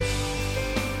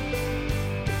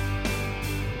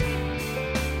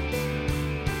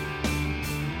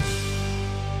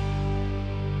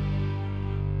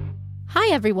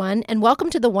everyone, and welcome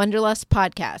to the Wanderlust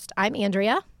podcast. I'm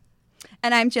Andrea.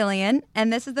 And I'm Jillian,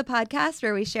 and this is the podcast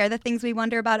where we share the things we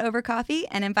wonder about over coffee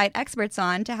and invite experts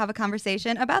on to have a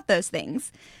conversation about those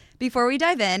things. Before we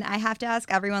dive in, I have to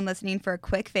ask everyone listening for a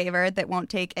quick favor that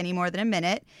won't take any more than a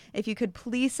minute. If you could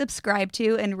please subscribe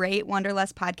to and rate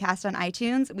Wanderlust Podcast on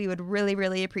iTunes, we would really,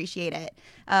 really appreciate it.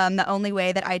 The only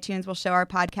way that iTunes will show our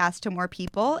podcast to more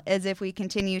people is if we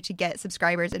continue to get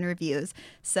subscribers and reviews.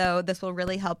 So this will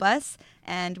really help us,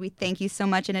 and we thank you so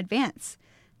much in advance.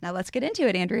 Now let's get into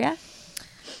it, Andrea.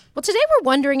 Well, today we're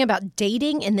wondering about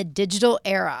dating in the digital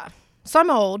era. So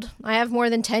I'm old. I have more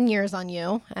than 10 years on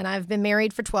you, and I've been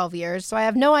married for 12 years, so I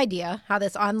have no idea how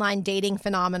this online dating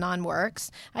phenomenon works.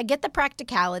 I get the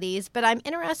practicalities, but I'm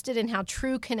interested in how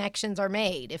true connections are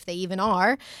made, if they even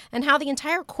are, and how the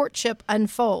entire courtship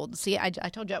unfolds. See, I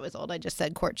told you I was old. I just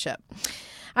said courtship.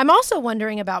 I'm also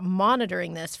wondering about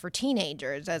monitoring this for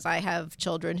teenagers, as I have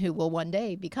children who will one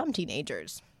day become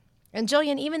teenagers. And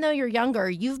Jillian, even though you're younger,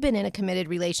 you've been in a committed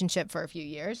relationship for a few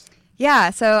years.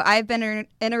 Yeah, so I've been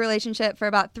in a relationship for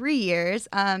about 3 years,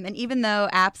 and even though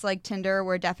apps like Tinder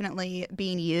were definitely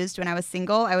being used when I was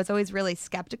single, I was always really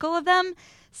skeptical of them,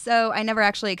 so I never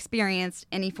actually experienced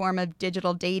any form of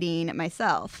digital dating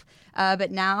myself.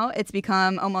 But now it's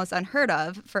become almost unheard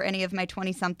of for any of my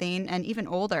 20-something and even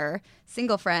older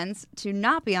single friends to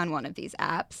not be on one of these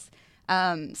apps.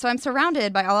 So I'm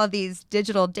surrounded by all of these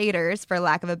digital daters, for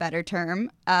lack of a better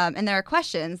term, and there are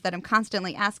questions that I'm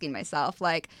constantly asking myself,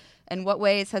 like, in what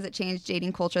ways has it changed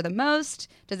dating culture the most?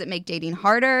 Does it make dating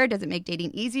harder? Does it make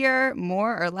dating easier,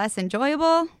 more or less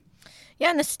enjoyable?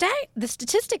 Yeah, and the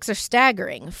statistics are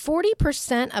staggering.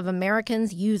 40% of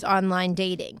Americans use online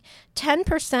dating.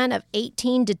 10% of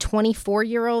 18 to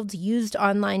 24-year-olds used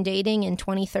online dating in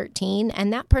 2013,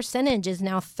 and that percentage is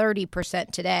now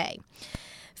 30% today.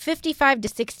 55 to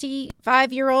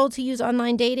 65-year-olds who use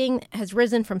online dating has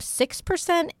risen from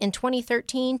 6% in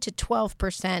 2013 to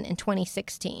 12% in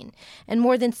 2016. And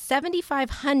more than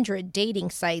 7,500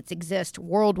 dating sites exist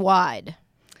worldwide.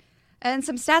 And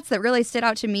some stats that really stood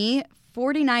out to me,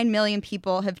 49 million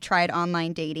people have tried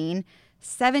online dating.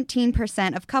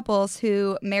 17% of couples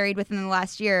who married within the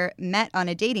last year met on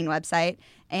a dating website.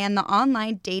 And the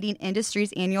online dating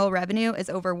industry's annual revenue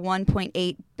is over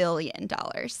 $1.8 billion.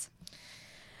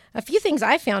 A few things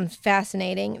I found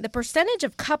fascinating. The percentage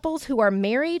of couples who are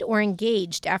married or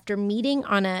engaged after meeting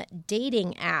on a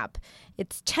dating app.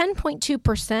 It's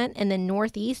 10.2% in the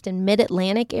Northeast and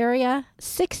Mid-Atlantic area,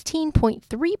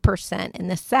 16.3% in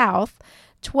the South,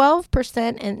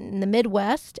 12% in the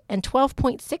Midwest, and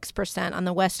 12.6% on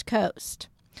the West Coast.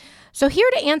 So here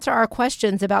to answer our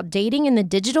questions about dating in the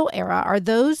digital era are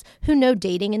those who know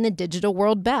dating in the digital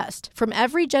world best, from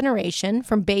every generation,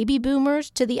 from baby boomers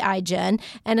to the iGen,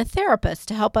 and a therapist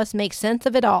to help us make sense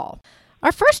of it all.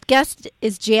 Our first guest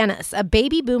is Janice, a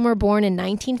baby boomer born in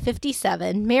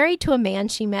 1957, married to a man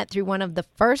she met through one of the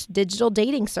first digital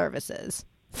dating services,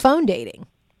 phone dating.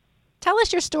 Tell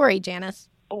us your story, Janice.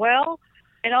 Well,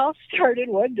 it all started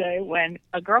one day when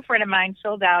a girlfriend of mine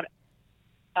filled out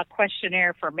a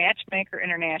questionnaire for Matchmaker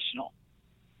International.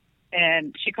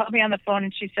 And she called me on the phone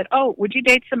and she said, "Oh, would you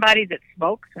date somebody that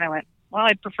smokes?" And I went, "Well,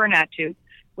 I'd prefer not to."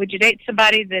 "Would you date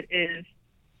somebody that is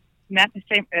not the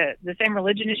same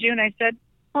religion as you?" And I said,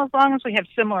 "Well, as long as we have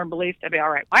similar beliefs, I'd be all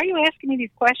right." "Why are you asking me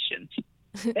these questions?"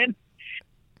 and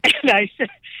I said,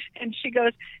 and she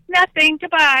goes, "Nothing,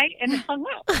 goodbye," and hung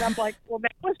up. And I'm like, well,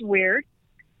 that was weird.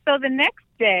 So the next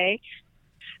day,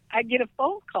 I get a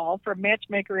phone call from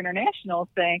Matchmaker International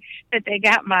saying that they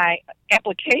got my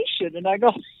application. And I go,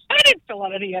 "I didn't fill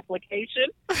out any application."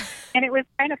 And it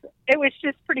was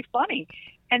just pretty funny.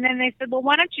 And then they said, "Well,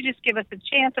 why don't you just give us a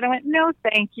chance?" And I went, "No,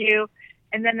 thank you."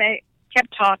 And then they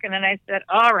kept talking, and I said,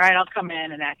 "All right, I'll come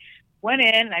in." And I went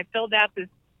in, and I filled out this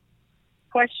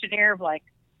questionnaire of like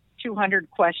 200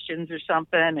 questions or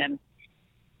something. And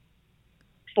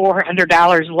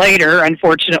 $400 later,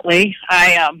 unfortunately,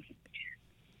 I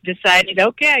decided,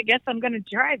 okay, I guess I'm going to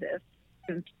try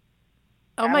this.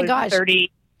 Oh my gosh!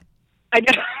 30. I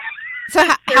know. So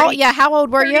how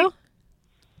old were you?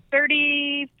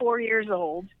 34 years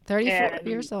old. 34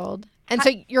 years old. And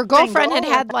so your girlfriend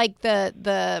had like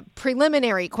the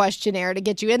preliminary questionnaire to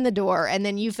get you in the door, and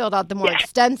then you filled out the more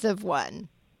extensive one.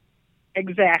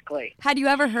 Exactly. Had you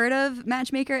ever heard of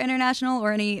Matchmaker International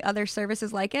or any other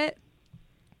services like it?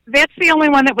 That's the only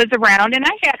one that was around, and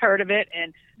I had heard of it.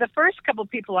 And the first couple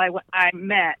people I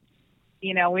met,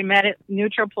 we met at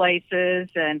neutral places.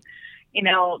 And,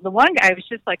 the one guy was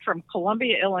just like from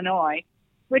Columbia, Illinois,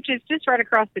 which is just right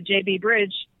across the JB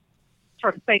Bridge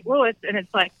from St. Louis. And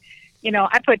it's like,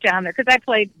 I put down there because I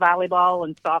played volleyball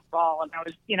and softball, and I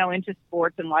was, into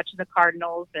sports and watching the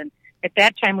Cardinals. And at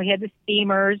that time, we had the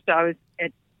Steamers. So I was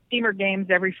at Steamer games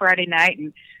every Friday night,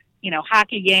 and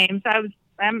hockey games. I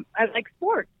like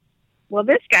sports. Well,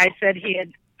 this guy said he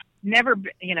had never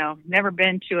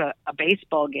been to a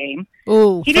baseball game.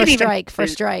 Ooh, he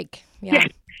first strike. Yeah.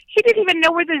 He didn't even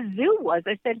know where the zoo was.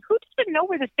 I said, who doesn't know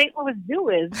where the St. Louis Zoo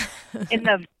is in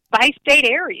the bi-state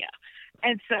area?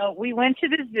 And so we went to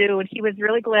the zoo, and he was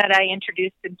really glad I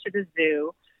introduced him to the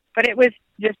zoo. But it was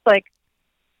just like,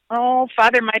 oh,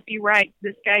 Father might be right.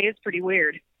 This guy is pretty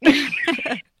weird. I'm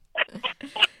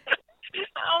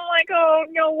like, oh,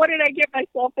 no, what did I get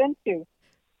myself into?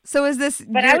 So is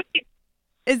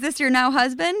this your now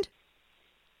husband?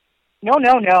 No.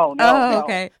 Oh,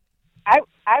 okay.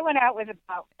 I went out with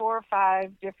about 4 or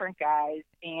 5 different guys,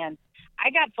 and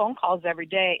I got phone calls every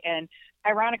day. And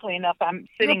ironically enough, I'm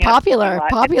sitting popular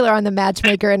on the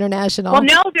Matchmaker International. Well,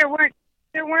 no, there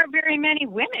weren't very many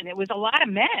women. It was a lot of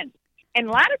men, and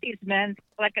a lot of these men,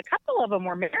 like a couple of them,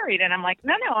 were married. And I'm like,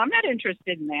 no, I'm not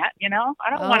interested in that. I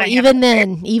don't want to.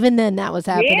 Even then, that was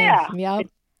happening. Yeah, yep.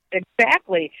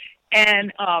 Exactly.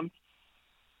 And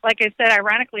like I said,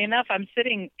 ironically enough, I'm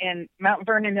sitting in Mount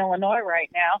Vernon, Illinois right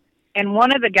now, and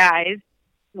one of the guys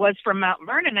was from Mount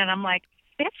Vernon, and I'm like,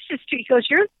 that's just too, he goes,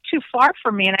 you're too far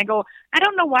from me. And I go, I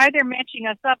don't know why they're matching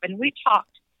us up. And we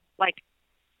talked like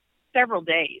several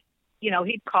days.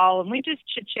 He'd call and we just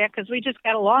chit chat because we just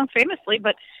got along famously,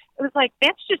 but it was like,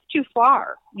 that's just too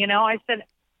far. I said,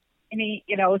 and he,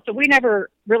 so we never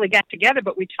really got together,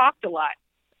 but we talked a lot.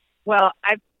 Well,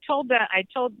 I told the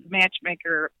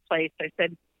matchmaker place, I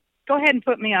said, go ahead and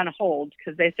put me on hold,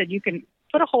 because they said you can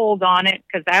put a hold on it,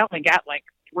 because I only got like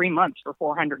 3 months for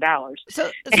 $400.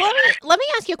 So let me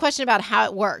ask you a question about how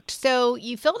it worked. So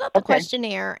you filled out the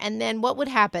questionnaire, and then what would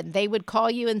happen? They would call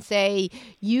you and say,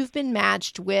 you've been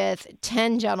matched with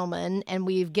 10 gentlemen, and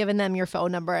we've given them your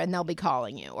phone number, and they'll be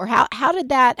calling you. Or how did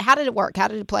it work? How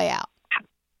did it play out?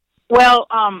 Well,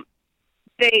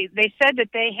 they said that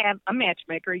they have a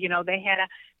matchmaker.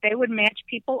 They would match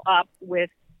people up with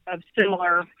of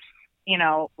similar,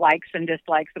 likes and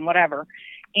dislikes and whatever.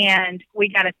 And we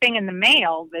got a thing in the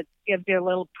mail that gives you a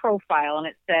little profile, and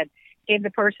it said, gave the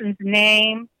person's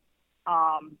name,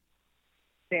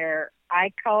 their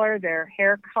eye color, their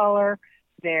hair color,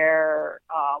 their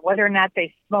whether or not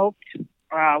they smoked,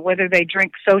 whether they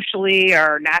drink socially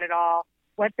or not at all,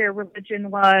 what their religion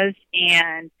was,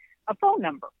 and a phone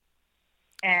number.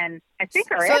 And I think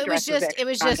our address it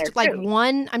was just like too.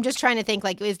 One. I'm just trying to think,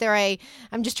 like,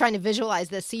 I'm just trying to visualize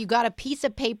this. So you got a piece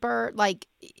of paper like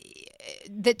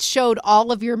that showed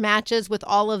all of your matches with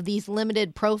all of these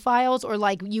limited profiles, or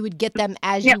like you would get them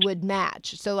as you would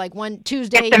match. So like one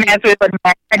Tuesday, get them as we would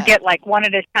match. I'd get like one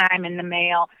at a time in the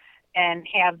mail and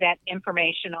have that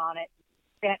information on it.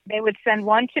 That they would send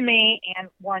one to me and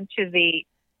one to the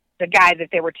guy that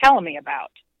they were telling me about.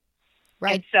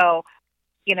 Right. And so,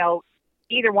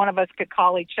 either one of us could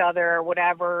call each other or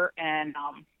whatever. And,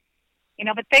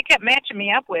 but they kept matching me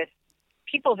up with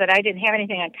people that I didn't have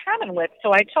anything in common with.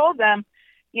 So I told them,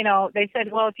 they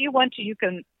said, well, if you want to,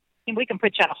 we can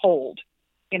put you on hold,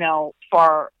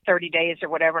 for 30 days or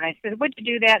whatever. And I said, would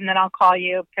you do that? And then I'll call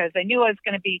you, because I knew I was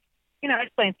going to be, I was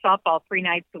playing softball 3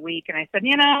 nights a week. And I said,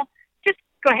 just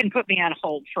go ahead and put me on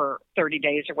hold for 30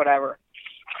 days or whatever.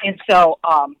 And so,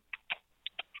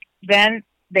 then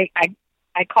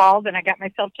I called and I got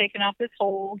myself taken off this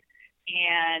hold,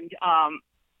 and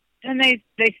they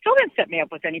still didn't set me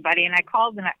up with anybody. And I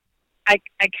called and I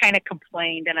kind of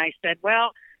complained, and I said,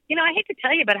 well, I hate to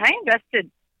tell you, but I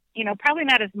invested, probably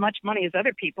not as much money as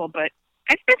other people, but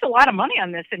I spent a lot of money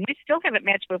on this, and we still haven't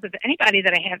matched with anybody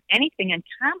that I have anything in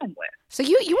common with. So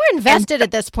you were invested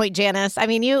at this point, Janice. I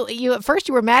mean, you at first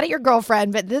you were mad at your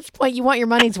girlfriend, but at this point you want your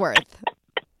money's worth.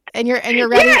 And you're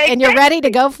ready, exactly. And you're ready to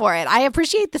go for it. I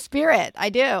appreciate the spirit. I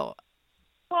do. Well,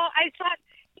 I thought,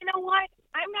 what?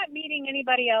 I'm not meeting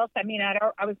anybody else. I mean,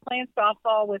 I was playing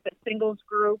softball with a singles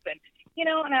group, and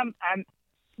and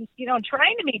I'm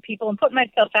trying to meet people and put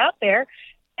myself out there.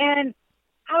 And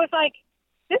I was like,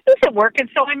 this isn't working,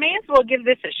 so I may as well give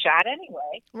this a shot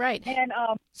anyway. Right. And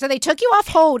so they took you off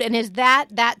hold, and is that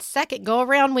second go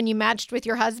around when you matched with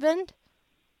your husband?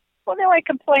 Well, no, I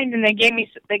complained, and they gave me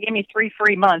 3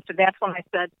 free months, and that's when I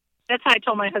said, that's how I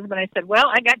told my husband. I said, well,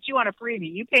 I got you on a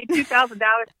freebie. You paid $2,000,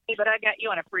 but I got you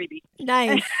on a freebie.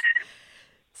 Nice.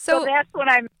 So that's when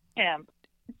I met him,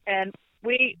 and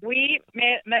we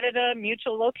met at a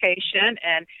mutual location.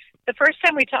 And the first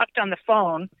time we talked on the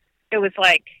phone, it was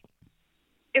like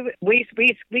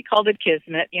we called it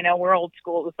kismet. We're old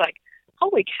school. It was like,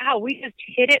 holy cow, we just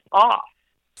hit it off.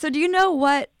 So do you know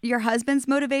what your husband's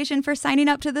motivation for signing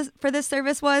up to this for this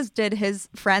service was? Did his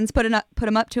friends put him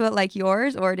up to it like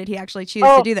yours, or did he actually choose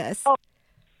to do this?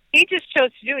 He just chose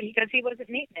to do it because he wasn't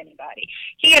meeting anybody.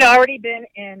 He had already been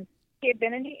in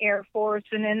the Air Force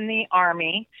and in the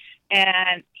Army,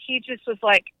 and he just was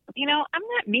like, I'm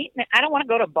not meeting, I don't want to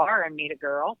go to a bar and meet a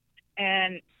girl.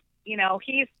 And,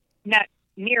 he's not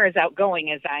near as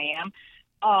outgoing as I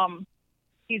am.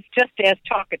 He's just as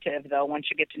talkative, though, once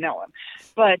you get to know him.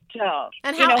 But,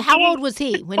 and how old was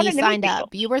he when he signed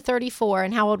up? You were 34,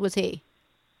 and how old was he?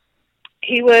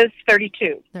 He was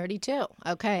 32. 32.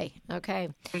 Okay.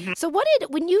 Mm-hmm. So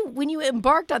when you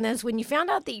embarked on this, when you found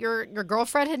out that your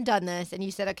girlfriend had done this and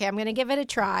you said, okay, I'm going to give it a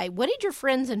try, what did your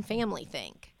friends and family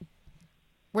think?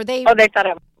 Were they... Oh, they thought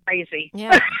I was crazy.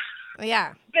 Yeah.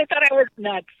 Yeah. They thought I was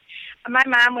nuts. My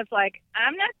mom was like,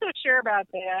 I'm not so sure about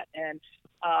that. And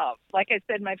like I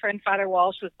said, my friend Father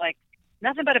Walsh was like,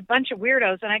 nothing but a bunch of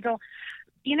weirdos. And I go,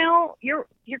 you're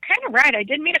kind of right. I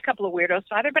did meet a couple of weirdos,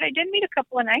 Father, but I did meet a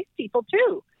couple of nice people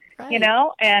too. Right.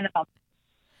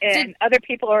 And other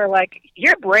people are like,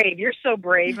 you're brave. You're so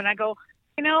brave. And I go,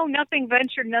 nothing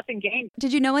ventured, nothing gained.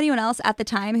 Did you know anyone else at the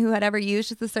time who had ever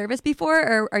used the service before,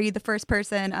 or are you the first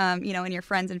person, in your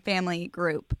friends and family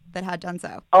group that had done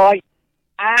so? Oh,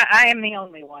 I am the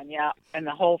only one, yeah, in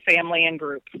the whole family and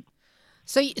group.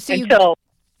 Until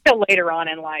later on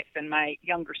in life, and my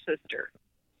younger sister.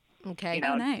 Okay.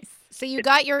 Oh, nice. So you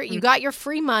got your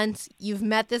free months. You've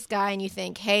met this guy, and you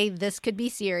think, hey, this could be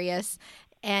serious.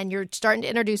 And you're starting to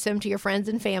introduce him to your friends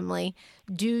and family.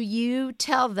 Do you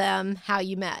tell them how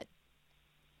you met?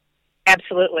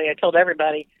 Absolutely. I told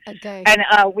everybody. Okay.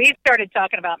 And we started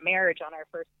talking about marriage on our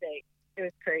first date. It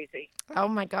was crazy. Oh,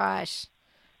 my gosh.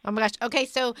 Okay,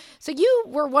 so you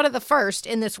were one of the first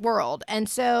in this world. And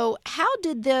so how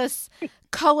did this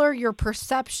color your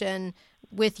perception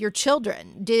with your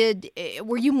children?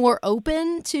 Were you more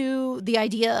open to the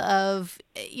idea of,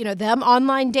 them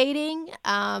online dating?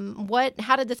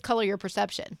 How did this color your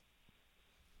perception?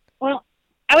 Well,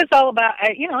 I was all about,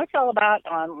 it's all about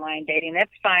online dating.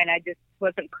 That's fine. I just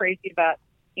wasn't crazy about,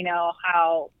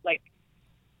 how,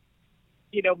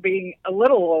 being a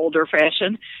little older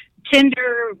fashioned.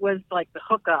 Tinder was like the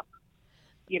hookup,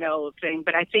 thing.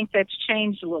 But I think that's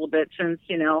changed a little bit since,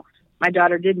 my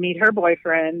daughter did meet her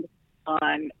boyfriend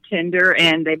on Tinder,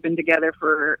 and they've been together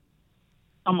for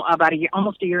about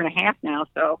almost a year and a half now.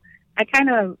 So I kind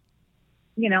of,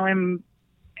 am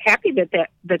happy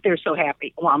that they're so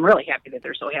happy. Well, I'm really happy that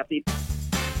they're so happy.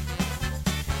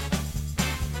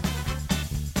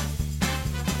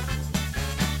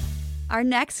 Our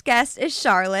next guest is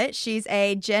Charlotte. She's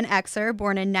a Gen Xer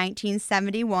born in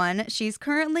 1971. She's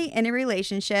currently in a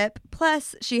relationship,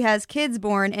 plus she has kids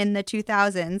born in the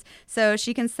 2000s, so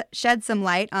she can shed some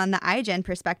light on the iGen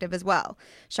perspective as well.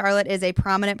 Charlotte is a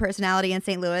prominent personality in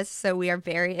St. Louis, so we are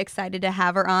very excited to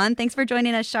have her on. Thanks for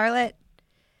joining us, Charlotte.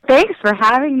 Thanks for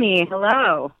having me.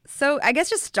 Hello. So I guess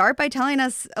just start by telling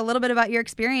us a little bit about your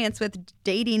experience with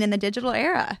dating in the digital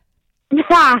era.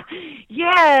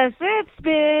 Yes, it's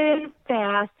been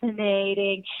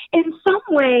fascinating. In some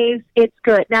ways, it's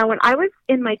good. Now, when I was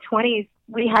in my 20s,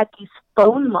 we had these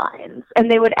phone lines, and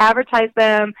they would advertise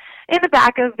them in the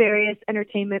back of various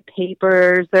entertainment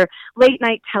papers or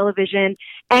late-night television,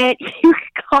 and you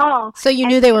could call. So you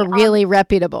knew they were really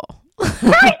reputable.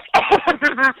 Right.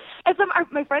 And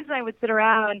my friends and I would sit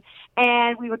around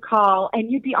and we would call,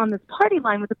 and you'd be on this party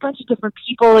line with a bunch of different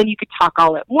people, and you could talk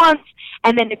all at once.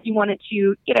 And then if you wanted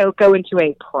to, go into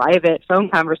a private phone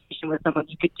conversation with someone,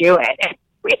 you could do it. And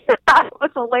we thought it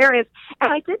was hilarious.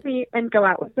 And I did meet and go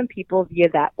out with some people via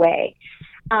that way.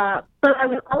 But I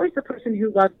was always the person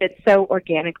who loved it so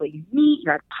organically. You meet,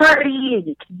 you're at a party, and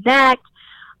you connect.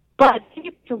 But you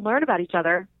get to learn about each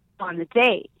other on the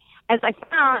date. As I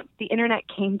found the internet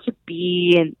came to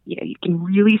be, and you can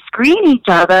really screen each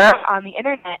other on the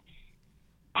internet,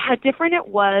 how different it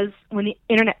was when the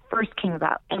internet first came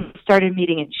about and we started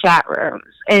meeting in chat rooms.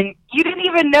 And you didn't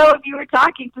even know if you were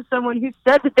talking to someone who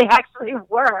said that they actually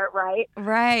were, right?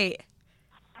 Right.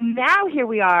 Now here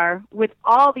we are with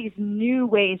all these new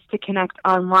ways to connect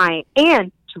online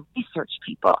and to research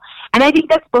people. And I think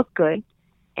that's both good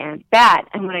and bad.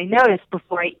 And what I noticed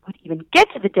before I would even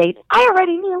get to the date, I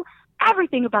already knew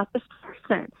everything about this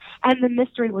person, and the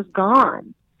mystery was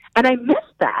gone. And I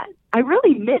missed that. I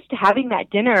really missed having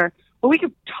that dinner where we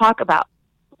could talk about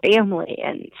family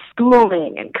and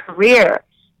schooling and career.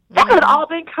 That had all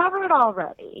been covered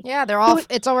already. Yeah,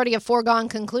 it's already a foregone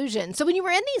conclusion. So when you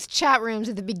were in these chat rooms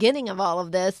at the beginning of all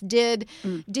of this, did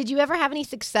you ever have any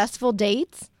successful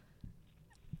dates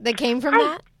that came from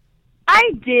that?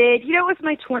 I did. You know, it was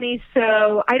my 20s,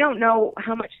 so I don't know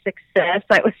how much success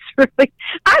I was really.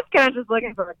 I was kind of just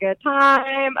looking for a good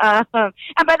time. And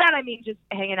by that, I mean just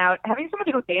hanging out, having someone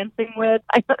to go dancing with.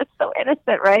 I know it's so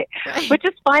innocent, right? But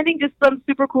just finding just some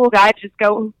super cool guy to just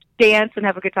go dance and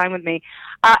have a good time with me.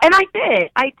 And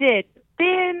I did.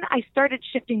 Then I started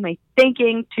shifting my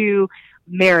thinking to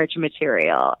marriage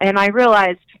material. And I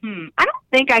realized, I don't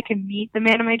think I can meet the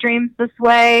man of my dreams this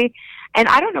way. And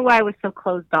I don't know why I was so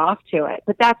closed off to it,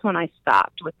 but that's when I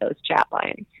stopped with those chat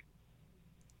lines.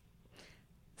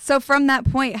 So from that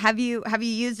point, have you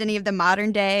used any of the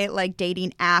modern day like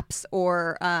dating apps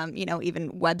or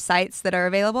even websites that are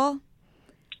available?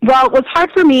 Well, it was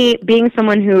hard for me being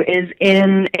someone who is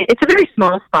it's a very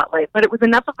small spotlight, but it was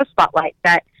enough of a spotlight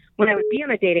that when I would be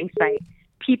on a dating site,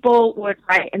 people would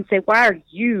write and say, why are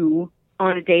you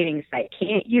on a dating site?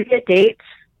 Can't you get dates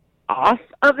off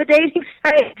of a dating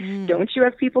site? Don't you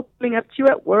have people coming up to you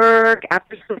at work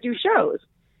after you do shows?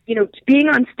 You know, being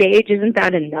on stage, isn't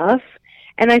that enough?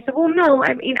 And I said, well, no,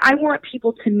 I mean, I want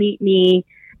people to meet me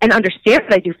and understand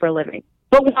what I do for a living,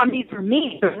 but want me for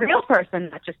me, the real person,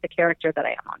 not just the character that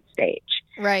I am on stage.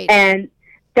 Right. And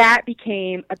that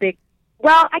became a big,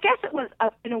 well, I guess it was,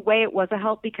 in a way, it was a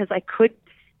help because I could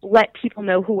let people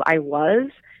know who I was,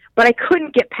 but I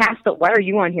couldn't get past the, why are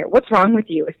you on here? What's wrong with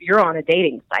you if you're on a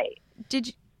dating site?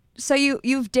 So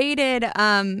you've dated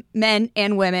men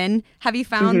and women. Have you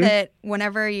found that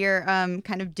whenever you're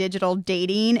kind of digital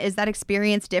dating, is that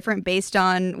experience different based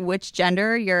on which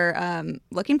gender you're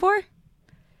looking for?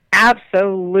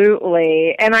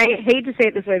 Absolutely. And I hate to say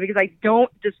it this way because I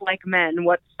don't dislike men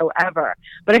whatsoever,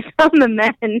 but I found the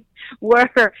men were,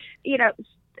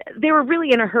 they were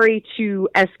really in a hurry to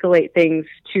escalate things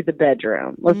to the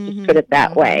bedroom. Let's just put it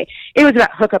that way. It was about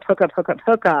hook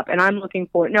up. And I'm looking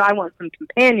for, no, I want some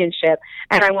companionship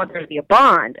and I want there to be a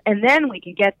bond. And then we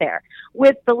can get there.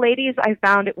 With the ladies, I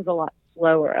found it was a lot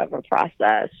slower of a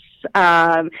process.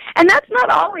 And that's not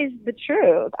always the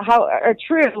truth,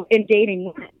 true in dating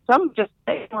women. Some just,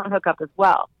 they want to hook up as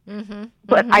well.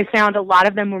 But I found a lot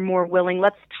of them were more willing,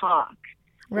 let's talk.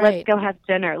 Right. Let's go have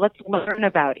dinner. Let's learn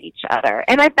about each other.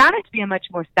 And I found it to be a much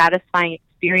more satisfying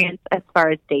experience as far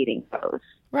as dating goes.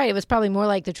 Right. It was probably more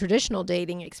like the traditional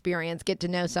dating experience, get to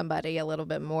know somebody a little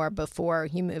bit more before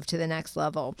you move to the next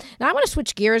level. Now, I want to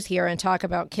switch gears here and talk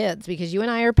about kids because you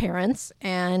and I are parents,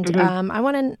 and I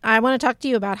want to talk to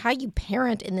you about how you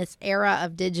parent in this era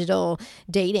of digital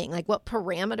dating. Like, what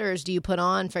parameters do you put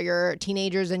on for your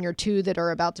teenagers and your two that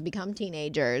are about to become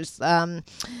teenagers? What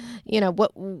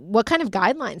kind of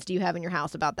guidelines do you have in your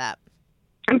house about that?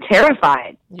 I'm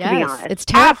terrified, to be Yes, honest. it's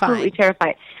terrifying. Absolutely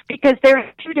terrified. Because there are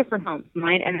two different homes,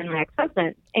 mine and then my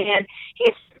ex-husband. And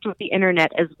he's with the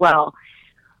internet as well.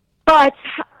 But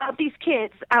these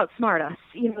kids outsmart us.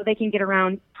 They can get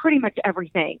around pretty much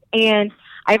everything. And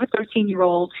I have a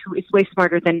 13-year-old who is way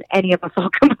smarter than any of us all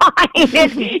combined.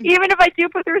 And even if I do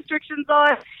put the restrictions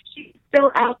on, she's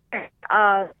still out there.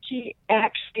 She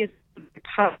actually is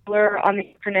popular on the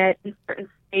internet in certain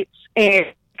states and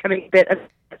becoming a bit of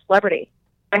a celebrity.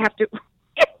 I have to,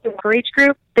 her age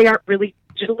group, they aren't really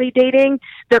digitally dating.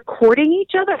 They're courting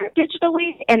each other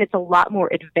digitally, and it's a lot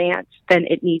more advanced than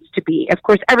it needs to be. Of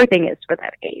course, everything is for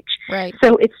that age. Right.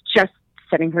 So it's just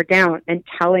setting her down and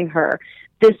telling her,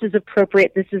 this is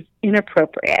appropriate, this is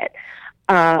inappropriate.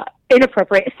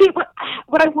 See,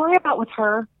 what I worry about with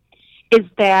her is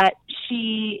that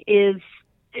she's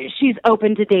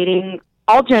open to dating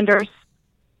all genders.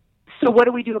 So what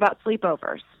do we do about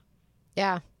sleepovers?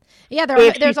 Yeah. Yeah,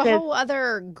 there's a whole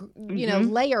other,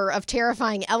 layer of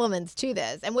terrifying elements to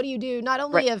this. And what do you do? Not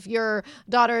only if your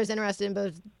daughter is interested in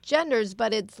both genders,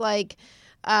 but it's like,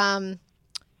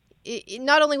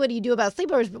 not only what do you do about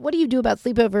sleepovers, but what do you do about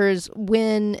sleepovers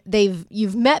when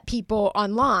you've met people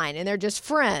online and they're just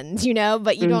friends,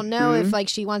 but you don't know if like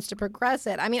she wants to progress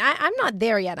it. I mean, I'm not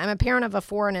there yet. I'm a parent of a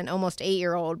 4 and an almost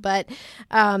 8-year-old, but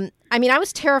I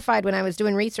was terrified when I was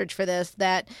doing research for this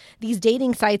that these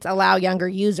dating sites allow younger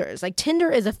users. Like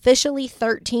Tinder is officially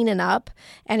 13 and up,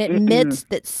 and it admits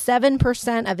that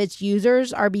 7% of its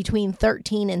users are between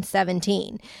 13 and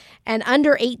 17. And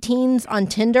under 18s on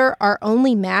Tinder are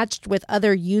only matched with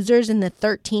other users in the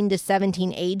 13 to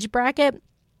 17 age bracket.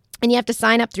 And you have to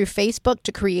sign up through Facebook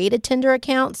to create a Tinder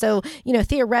account. So,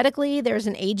 theoretically, there's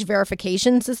an age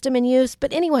verification system in use,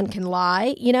 but anyone can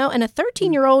lie, and a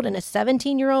 13-year-old and a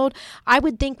 17-year-old, I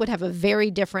would think would have a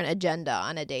very different agenda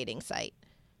on a dating site.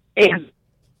 And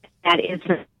that is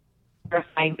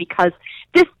terrifying because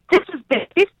this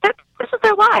is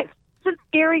their lives. It's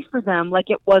scary for them like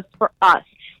it was for us.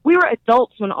 we were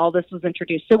adults when all this was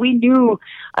introduced. So we knew,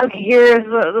 okay, here's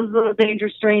the danger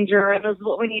stranger, and this is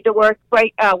what we need to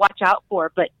watch out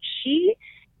for. But she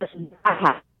does not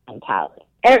have that mentality.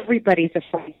 Everybody's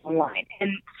afraid online.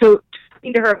 And so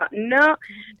talking to her about, no,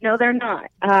 they're not.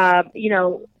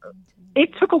 It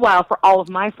took a while for all of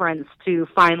my friends to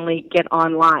finally get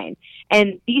online.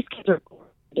 And these kids are going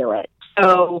to do it.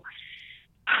 So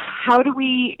how do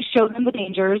we show them the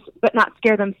dangers, but not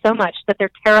scare them so much that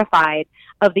they're terrified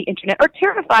of the internet or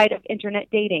terrified of internet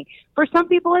dating? For some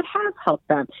people, it has helped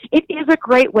them. It is a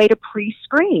great way to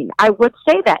pre-screen. I would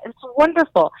say that. It's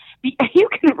wonderful. You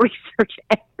can research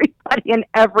everybody and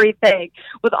everything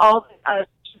with all the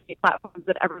platforms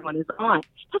that everyone is on.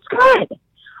 That's good.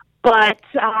 But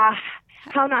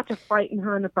how not to frighten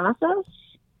her in the process?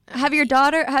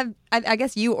 I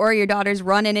guess you or your daughters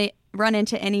run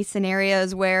into any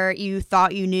scenarios where you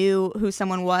thought you knew who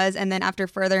someone was, and then after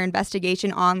further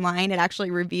investigation online, it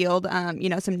actually revealed,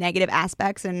 some negative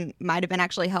aspects and might have been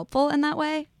actually helpful in that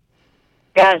way?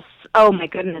 Yes. Oh, my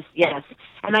goodness, yes.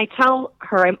 And I tell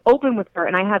her, I'm open with her,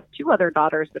 and I have 2 other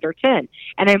daughters that are 10,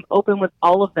 and I'm open with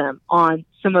all of them on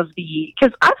some of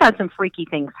because I've had some freaky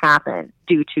things happen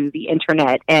due to the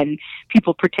internet and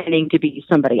people pretending to be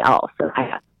somebody else. And I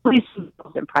have police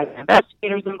involved and private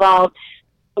investigators involved.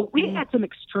 But we had some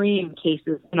extreme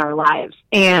cases in our lives,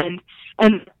 and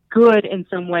good in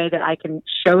some way that I can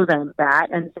show them that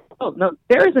and say, oh, no,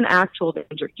 there is an actual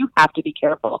danger. You have to be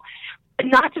careful. But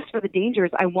not just for the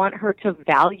dangers. I want her to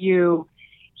value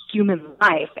human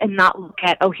life and not look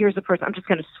at, oh, here's a person, I'm just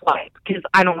going to swipe because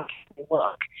I don't want to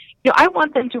look. I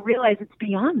want them to realize it's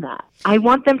beyond that. I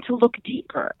want them to look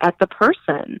deeper at the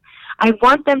person. I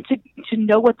want them to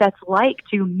know what that's like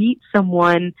to meet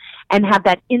someone and have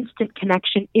that instant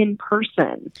connection in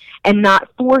person and not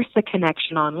force a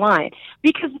connection online.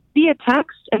 Because via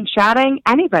text and chatting,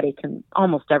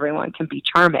 almost everyone can be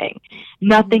charming.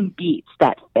 Nothing beats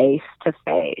that face to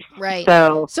face. Right.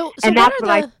 So and that's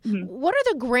what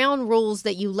are the ground rules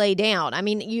that you lay down? I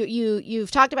mean,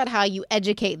 you've talked about how you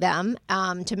educate them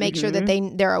to make sure that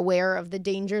they're aware of the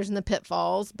dangers and the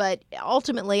pitfalls. But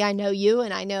ultimately, I know you,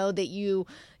 and I know that you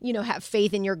have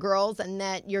faith in your girls and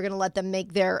that you're going to let them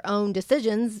make their own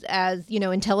decisions as,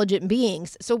 intelligent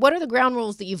beings. So what are the ground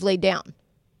rules that you've laid down?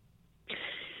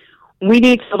 We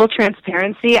need total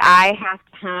transparency. I have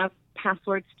to have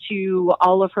passwords to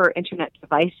all of her internet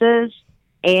devices,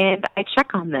 and I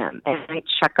check on them, and I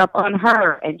check up on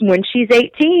her. And when she's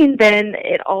 18, then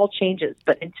it all changes.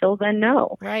 But until then,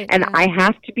 no. Right. And I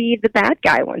have to be the bad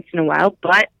guy once in a while,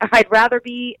 but I'd rather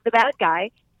be the bad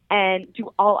guy and do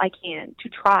all I can to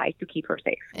try to keep her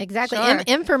safe. Exactly. Sure.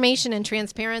 Information and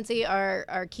transparency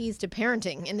are keys to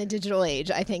parenting in the digital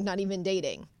age, I think, not even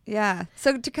dating. Yeah.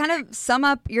 So to kind of sum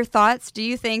up your thoughts, do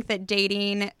you think that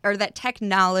dating or that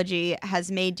technology has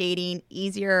made dating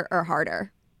easier or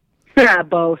harder? Yeah,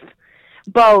 both.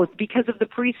 Because of the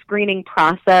pre-screening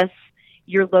process,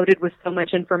 you're loaded with so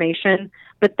much information,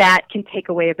 but that can take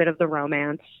away a bit of the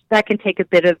romance. That can take a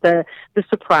bit of the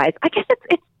surprise. I guess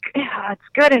it's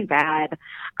good and bad.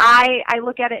 I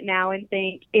look at it now and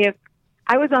think, if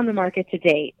I was on the market to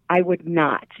date, I would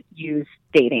not use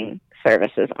dating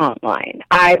services online.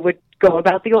 I would go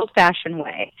about the old-fashioned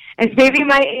way. And maybe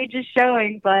my age is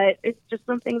showing, but it's just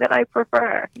something that I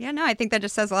prefer. Yeah, no, I think that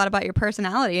just says a lot about your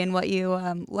personality and what you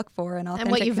look for in authentic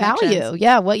and what you connections. value.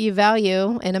 Yeah, what you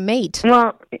value in a mate.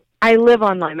 Well, I live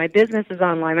online. My business is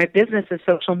online. My business is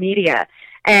social media.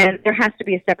 And there has to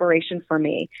be a separation for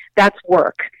me. That's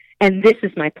work. And this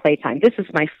is my playtime. This is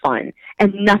my fun.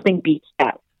 And nothing beats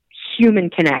that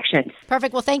human connection.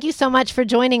 Perfect. Well, thank you so much for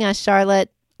joining us, Charlotte.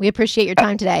 We appreciate your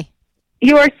time today.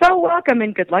 You are so welcome,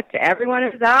 and good luck to everyone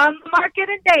who's on the market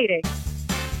and dating.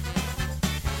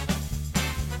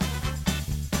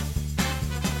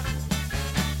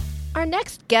 Our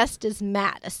next guest is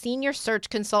Matt, a senior search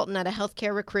consultant at a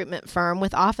healthcare recruitment firm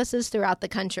with offices throughout the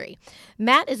country.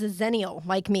 Matt is a Zennial,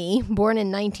 like me, born in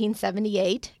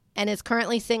 1978, and is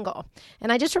currently single.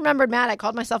 And I just remembered, Matt, I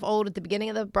called myself old at the beginning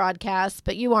of the broadcast,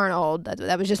 but you aren't old.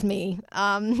 That was just me.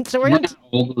 So we're not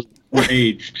old. We're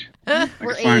aged.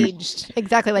 We're aged.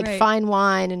 Exactly, like fine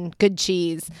wine and good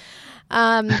cheese.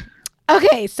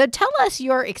 Okay, so tell us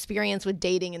your experience with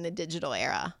dating in the digital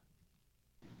era.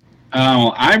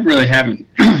 I really haven't.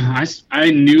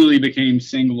 I newly became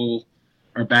single,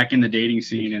 or back in the dating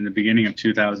scene in the beginning of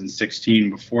 2016.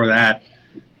 Before that,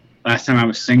 last time I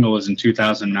was single was in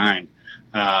 2009.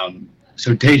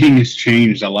 So dating has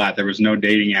changed a lot. There was no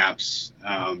dating apps.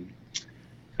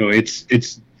 So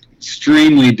it's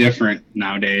extremely different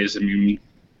nowadays. I mean,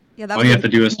 all you have to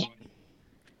do is...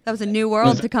 That was a new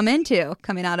world to come into,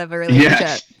 coming out of a relationship.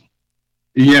 Yes.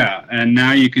 Yeah, and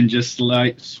now you can just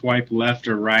swipe left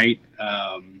or right,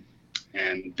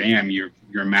 and bam, you're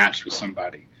matched with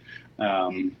somebody.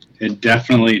 It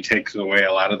definitely takes away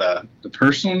a lot of the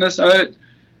personalness of it,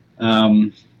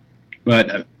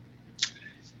 but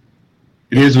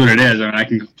it is what it is. I mean, I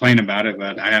can complain about it,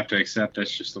 but I have to accept that's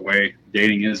just the way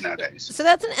dating is nowadays. So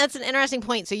that's an interesting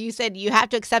point. So you said you have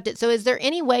to accept it. So is there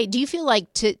any way, do you feel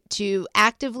like to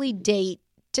actively date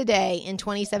today in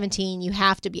 2017, you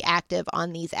have to be active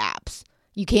on these apps?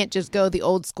 You can't just go the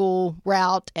old school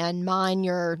route and mine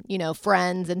your,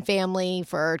 friends and family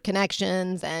for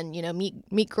connections and,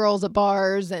 meet girls at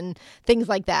bars and things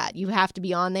like that. You have to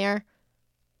be on there.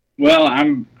 Well,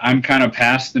 I'm kind of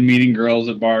past the meeting girls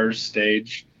at bars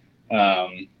stage,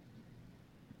 but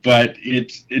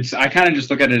it's I kind of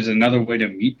just look at it as another way to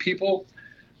meet people.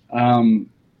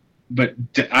 But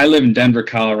I live in Denver,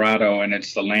 Colorado, and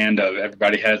it's the land of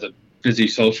everybody has a busy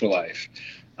social life,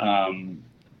 and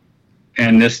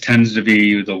this tends to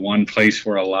be the one place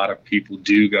where a lot of people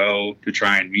do go to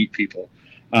try and meet people.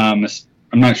 I'm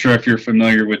not sure if you're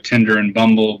familiar with Tinder and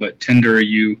Bumble, but Tinder,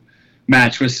 you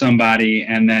match with somebody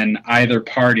and then either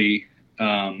party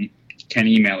can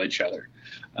email each other.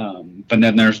 But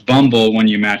then there's Bumble. When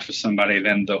you match with somebody,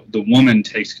 then the woman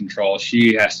takes control.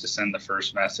 She has to send the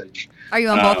first message. Are you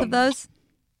on both of those?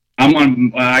 I'm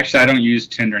on. Actually, I don't use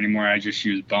Tinder anymore. I just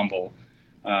use Bumble.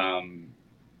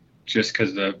 Just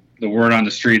because the word on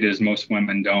the street is most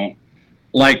women don't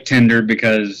like Tinder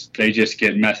because they just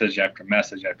get message after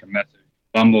message after message.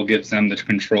 Bumble gives them the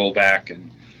control back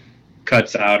and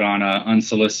cuts out on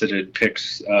unsolicited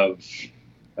pics of.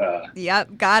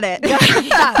 Yep, got it.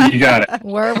 You got it.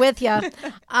 We're with you.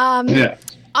 Yeah.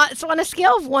 So on a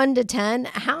scale of 1 to 10,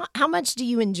 how much do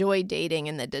you enjoy dating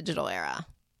in the digital era?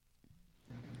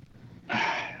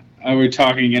 Are we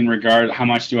talking in regard how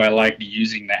much do I like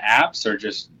using the apps or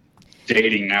just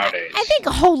dating nowadays? I think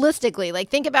holistically, like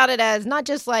think about it as not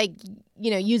just like,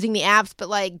 using the apps, but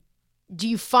like, do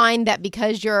you find that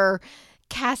because you're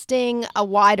casting a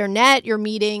wider net, you're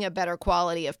meeting a better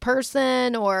quality of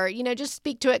person, or, just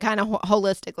speak to it kind of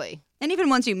holistically? And even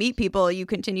once you meet people, you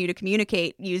continue to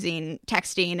communicate using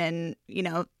texting and,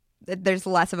 there's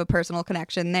less of a personal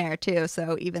connection there too.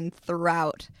 So even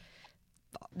throughout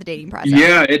the dating process.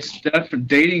 Yeah,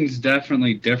 dating's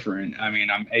definitely different. I mean,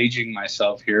 I'm aging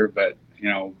myself here, but,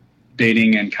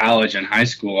 dating in college and high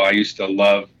school, I used to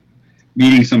love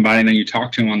meeting somebody and then you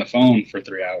talk to them on the phone for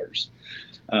 3 hours.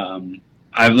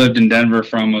 I've lived in Denver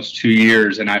for almost 2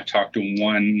 years, and I've talked to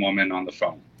one woman on the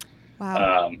phone.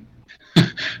 Wow.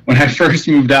 When I first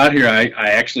moved out here, I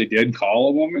actually did call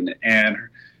a woman, and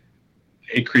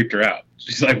it creeped her out.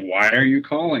 She's like, "Why are you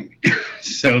calling?"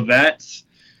 So that's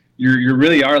you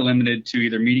really are limited to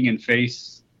either meeting in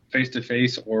face to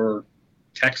face or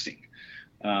texting.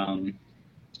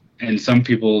 And some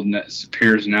people,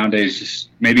 peers nowadays, just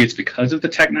maybe it's because of the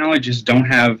technology, just don't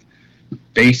have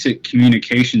basic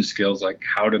communication skills like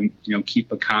how to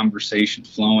keep a conversation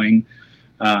flowing,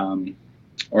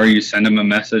 or you send them a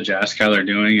message, ask how they're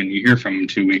doing, and you hear from them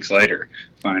 2 weeks later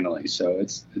finally. So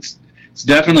it's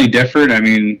definitely different. I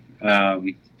mean,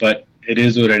 but it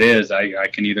is what it is. I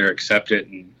can either accept it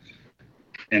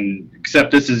and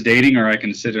accept this as dating, or I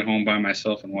can sit at home by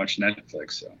myself and watch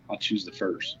Netflix. So I'll choose the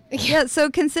first. Yeah. So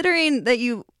considering that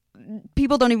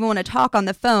people don't even want to talk on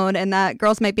the phone and that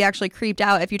girls might be actually creeped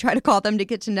out if you try to call them to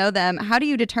get to know them, how do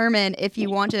you determine if you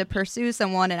want to pursue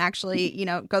someone and actually,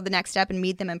 go the next step and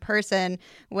meet them in person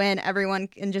when everyone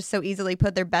can just so easily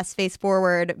put their best face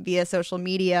forward via social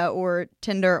media or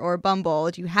Tinder or Bumble?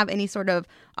 Do you have any sort of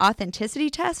authenticity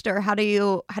test, or how do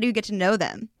you get to know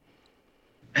them?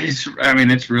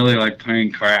 It's really like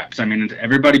playing craps. I mean,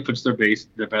 everybody puts their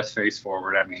best face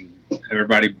forward. I mean,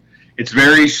 everybody. It's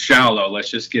very shallow. Let's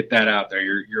just get that out there.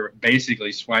 You're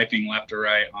basically swiping left or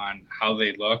right on how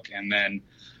they look, and then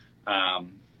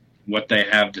what they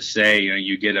have to say.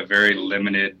 You get a very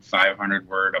limited 500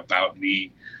 word about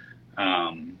me.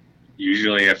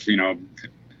 Usually, if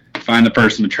find the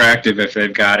person attractive, if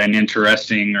they've got an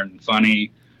interesting or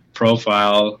funny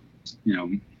profile,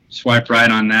 swipe right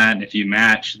on that. And if you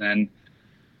match, then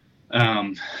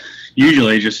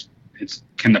usually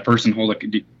can the person hold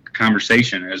a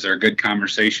conversation? Is there a good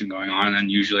conversation going on? And then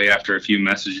usually after a few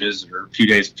messages or a few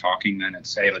days of talking, then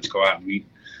it's, hey, let's go out and meet.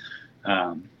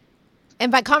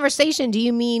 And by conversation, do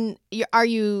you mean, are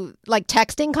you like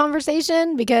texting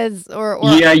conversation? Because, or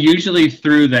yeah, usually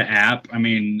through the app. I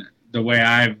mean, the way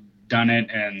I've done it,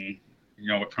 and,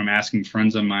 from asking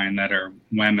friends of mine that are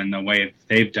women, the way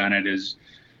they've done it is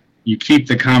you keep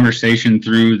the conversation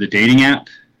through the dating app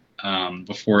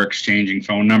before exchanging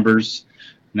phone numbers.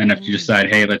 And then if you decide,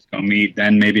 hey, let's go meet,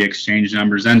 then maybe exchange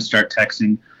numbers, then start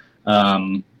texting.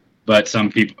 But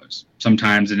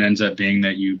sometimes it ends up being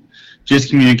that you just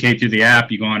communicate through the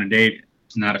app. You go on a date,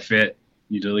 it's not a fit.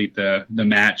 You delete the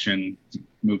match and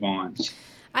move on.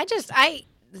 I just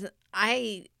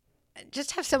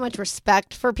have so much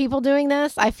respect for people doing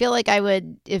this. I feel like I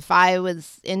would, if I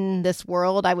was in this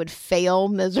world, I would fail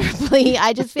miserably.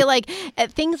 I just feel like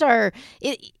things are,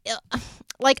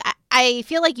 I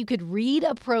feel like you could read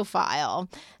a profile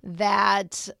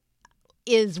that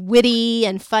is witty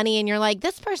and funny, and you're like,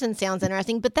 this person sounds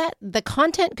interesting, but that the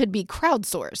content could be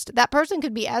crowdsourced. That person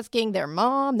could be asking their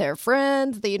mom, their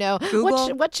friends,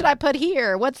 what should I put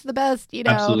here? What's the best,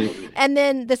 Absolutely. And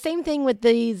then the same thing with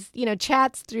these,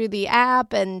 chats through the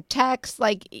app and text.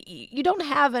 Like, you don't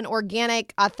have an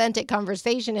organic, authentic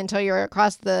conversation until you're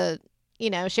across the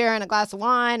sharing a glass of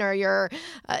wine, or you're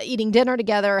eating dinner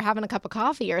together, or having a cup of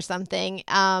coffee or something.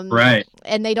 Right.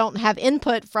 And they don't have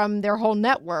input from their whole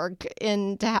network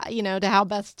into to how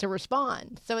best to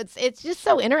respond. So it's just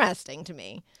so interesting to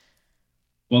me.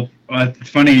 Well,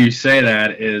 funny you say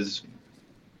that. Is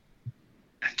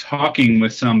talking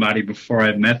with somebody before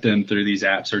I've met them through these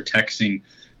apps or texting,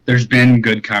 there's been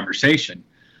good conversation.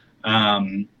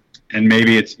 And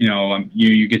maybe it's,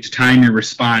 you get to time your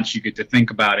response, you get to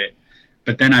think about it.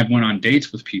 But then I've went on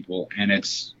dates with people, and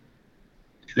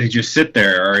they just sit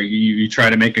there, or you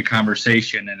try to make a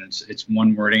conversation, and it's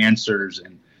one word answers,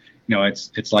 and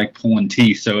it's like pulling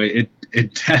teeth. So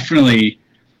it's definitely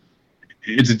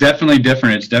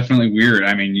different. It's definitely weird.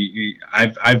 I mean,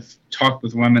 I've talked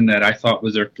with women that I thought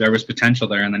there was potential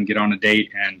there, and then get on a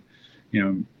date, and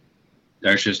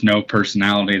there's just no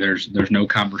personality. There's no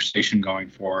conversation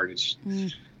going forward. It's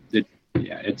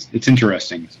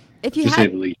interesting.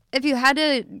 If you had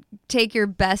to take your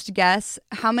best guess,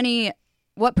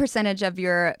 what percentage of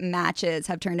your matches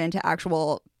have turned into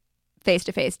actual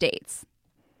face-to-face dates?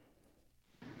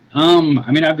 I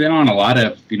mean, I've been on a lot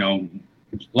of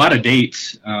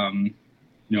dates,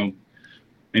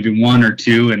 maybe one or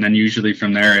two, and then usually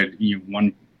from there,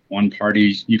 one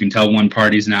party, you can tell one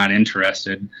party's not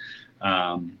interested,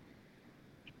 and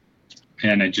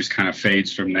it just kind of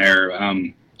fades from there.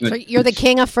 So you're the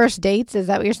king of first dates? Is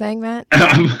that what you're saying, Matt?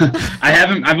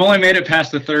 I've only made it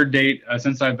past the third date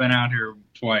since I've been out here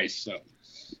twice. So.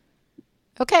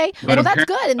 Okay, well that's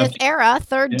good in this era,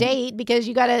 third date, because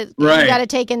you gotta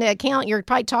take into account you're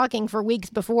probably talking for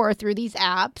weeks before through these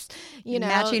apps,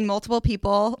 matching multiple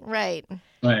people, right?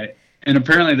 Right, and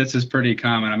apparently this is pretty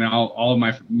common. I mean, all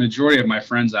of majority of my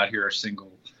friends out here are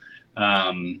single,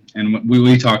 and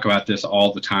we talk about this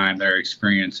all the time, their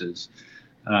experiences.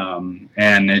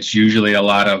 And it's usually a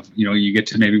lot of, you get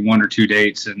to maybe one or two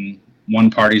dates and one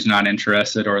party's not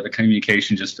interested, or the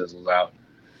communication just fizzles out.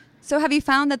 So have you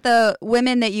found that the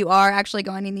women that you are actually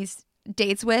going on these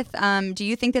dates with, do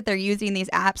you think that they're using these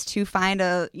apps to find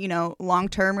a,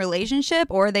 long-term relationship,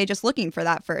 or are they just looking for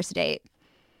that first date?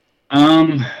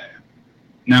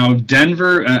 Now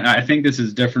Denver, I think this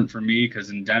is different for me,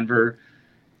 because in Denver,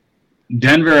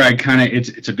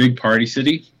 it's a big party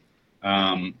city.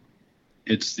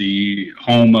 It's the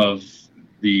home of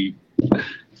the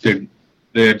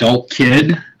adult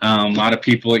kid. A lot of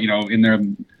people, in their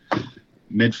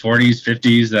mid 40s,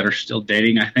 50s that are still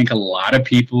dating. I think a lot of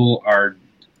people are,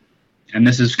 and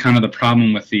this is kind of the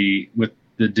problem with the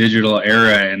digital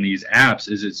era and these apps,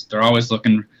 is they're always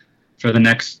looking for the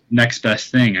next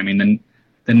best thing. I mean,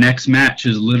 the next match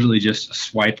is literally just a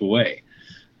swipe away.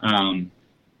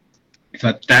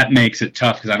 But that makes it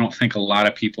tough, because I don't think a lot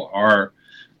of people are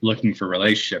looking for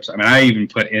relationships. I mean, I even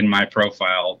put in my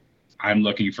profile, I'm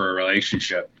looking for a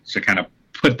relationship, to kind of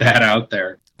put that out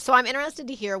there. So I'm interested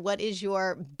to hear, what is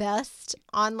your best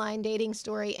online dating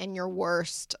story and your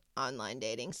worst online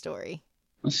dating story?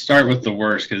 Let's start with the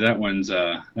worst, because that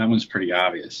one's pretty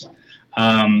obvious.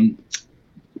 I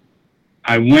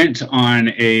went on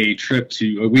a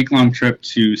week-long trip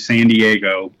to San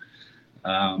Diego.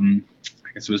 I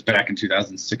guess it was back in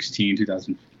 2016,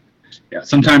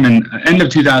 sometime in end of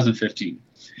 2015,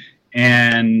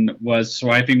 and was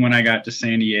swiping when I got to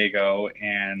San Diego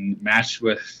and matched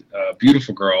with a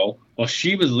beautiful girl. Well,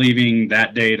 she was leaving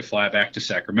that day to fly back to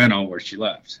Sacramento, where she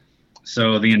left.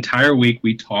 So the entire week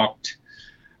we talked,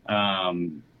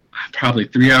 probably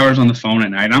 3 hours on the phone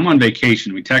at night. I'm on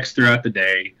vacation. We text throughout the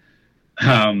day,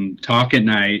 talk at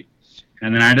night,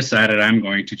 and then I decided I'm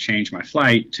going to change my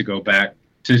flight to go back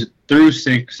through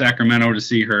Sacramento to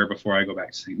see her before I go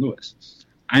back to St. Louis.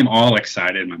 I'm all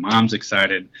excited. My mom's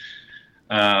excited.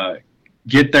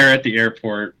 Get there at the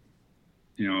airport,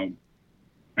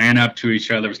 ran up to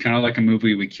each other. It was kind of like a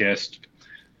movie. We kissed.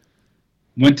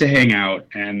 went to hang out,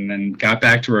 and then got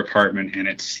back to her apartment, and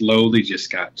it slowly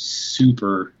just got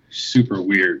super, super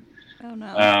weird. Oh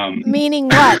no. Meaning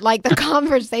what? Like the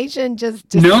conversation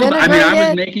just No, but I mean, I was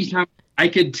disintegrated? making time. I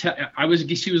could tell.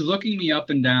 She was looking me up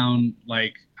and down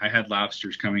like I had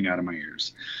lobsters coming out of my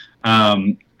ears. I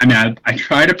mean, I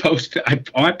try to post.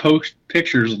 All my post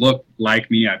pictures look like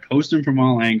me. I post them from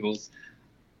all angles.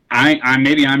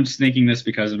 Maybe I'm just thinking this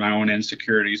because of my own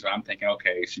insecurities, but I'm thinking,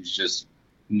 okay, she's just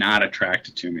not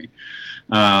attracted to me.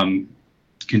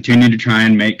 Continue to try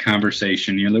and make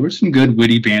conversation. There was some good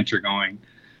witty banter going.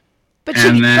 But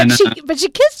And then, but she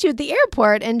kissed you at the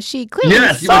airport, and she clearly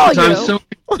yes, saw because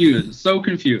you. I'm so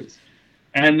confused.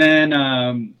 And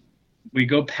then we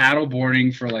go paddle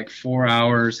boarding for like 4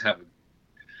 hours.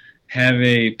 Have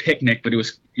a picnic, but it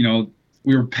was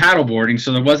we were paddle boarding,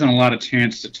 so there wasn't a lot of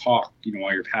chance to talk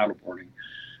while you're paddle boarding.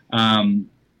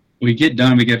 We get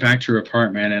done, we get back to her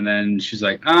apartment, and then she's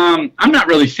like, I'm not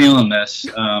really feeling this.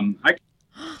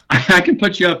 I can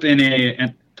put you up in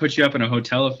a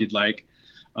hotel if you'd like,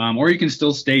 or you can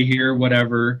still stay here,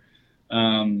 whatever.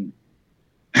 So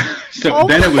Oh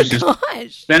then it my was just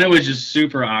gosh.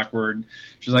 super awkward.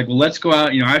 She's like, well, let's go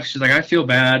out. She's like, I feel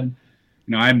bad.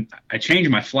 I changed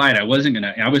my flight. I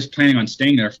was planning on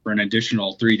staying there for an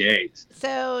additional 3 days.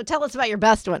 So tell us about your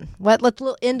best one. Let's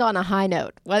end on a high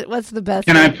note. What's the best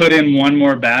Can one? I put in one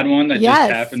more bad one that Yes,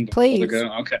 just happened before please. we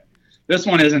go? Okay. This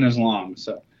one isn't as long.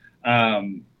 So,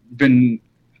 I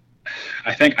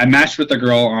think I matched with a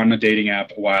girl on a dating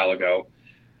app a while ago.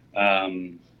 I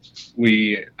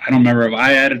don't remember if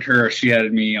I added her or she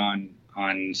added me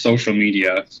on social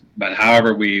media, but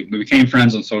however, we became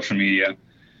friends on social media.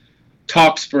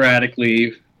 Talked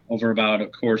sporadically over about a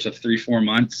course of 3-4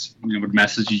 months. Would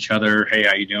message each other, hey,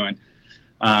 how you doing?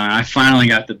 I finally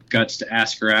got the guts to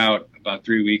ask her out about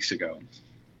 3 weeks ago.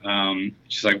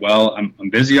 She's like, well, I'm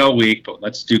busy all week, but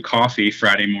let's do coffee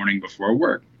Friday morning before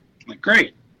work. I'm like,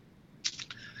 great.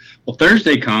 Well,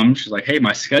 Thursday comes. She's like, hey,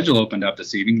 my schedule opened up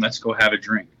this evening. Let's go have a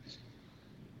drink.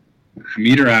 I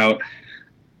meet her out.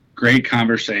 Great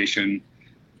conversation.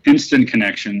 Instant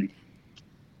connection.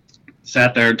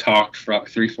 Sat there, talked for about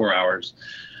 3-4 hours.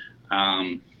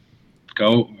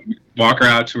 Go walk her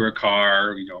out to her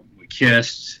car. We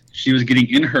kissed. She was getting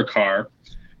in her car.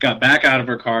 Got back out of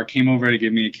her car. Came over to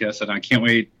give me a kiss. And I can't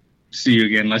wait to see you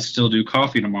again. Let's still do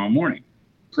coffee tomorrow morning.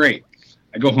 Great.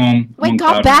 I go home. Wait,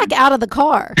 got back out of the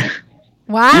car.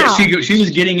 Wow. Yeah, she was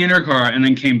getting in her car and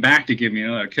then came back to give me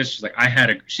another kiss. She's like,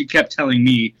 she kept telling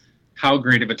me how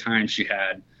great of a time she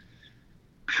had,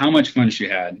 how much fun she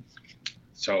had.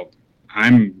 So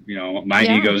I'm, my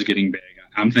ego's getting big.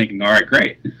 I'm thinking, all right,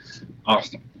 great.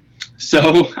 Awesome.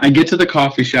 So I get to the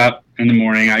coffee shop in the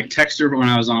morning. I text her when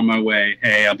I was on my way.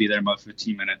 Hey, I'll be there in about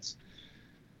 15 minutes.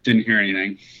 Didn't hear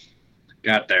anything.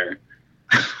 Got there.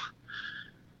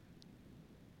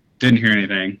 Didn't hear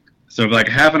anything. So like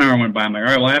half an hour went by. I'm like, all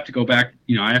right, well, I have to go back.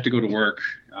 I have to go to work.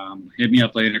 Hit me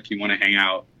up later if you want to hang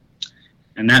out.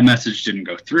 And that message didn't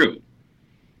go through.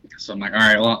 So I'm like, all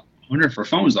right, well, I wonder if her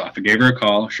phone was off. I gave her a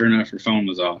call. Sure enough, her phone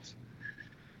was off.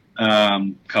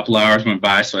 A couple hours went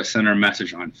by, so I sent her a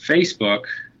message on Facebook.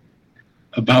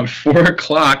 About 4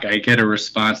 o'clock, I get a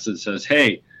response that says,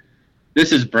 hey,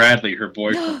 this is Bradley, her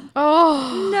boyfriend.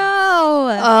 Oh.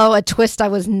 No. Oh, a twist I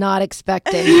was not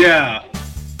expecting. Yeah.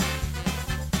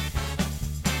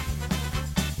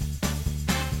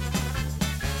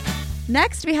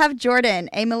 Next, we have Jordan,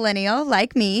 a millennial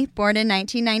like me, born in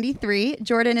 1993.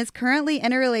 Jordan is currently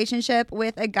in a relationship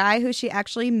with a guy who she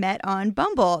actually met on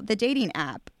Bumble, the dating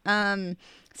app.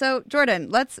 So, Jordan,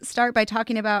 let's start by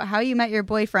talking about how you met your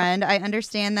boyfriend. I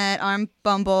understand that on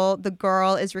Bumble, the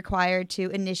girl is required to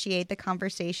initiate the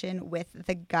conversation with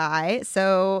the guy.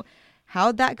 So,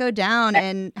 how'd that go down,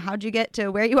 and how'd you get to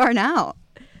where you are now?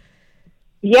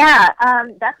 Yeah,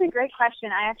 that's a great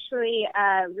question. I actually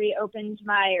re-downloaded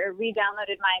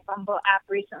my Bumble app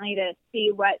recently to see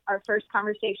what our first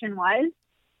conversation was,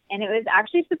 and it was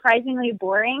actually surprisingly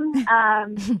boring.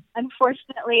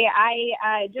 Unfortunately,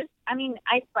 I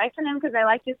swiped on him because I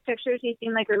liked his pictures. He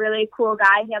seemed like a really cool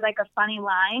guy. He had like a funny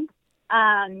line,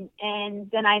 and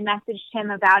then I messaged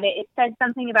him about it. It said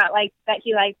something about like that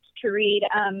he liked to read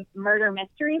murder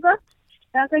mystery books.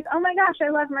 And I was like, oh my gosh, I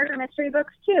love murder mystery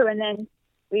books too. And then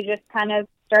we just kind of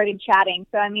started chatting.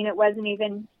 So, I mean, it wasn't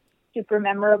even super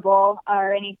memorable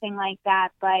or anything like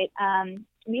that. But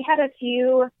we had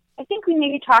I think we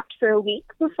maybe talked for a week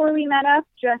before we met up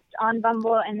just on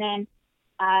Bumble, and then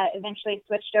eventually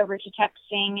switched over to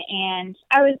texting. And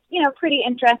I was, pretty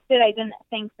interested. I didn't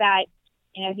think that,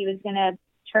 he was going to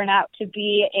turn out to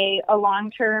be a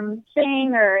long-term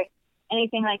thing or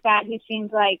anything like that. He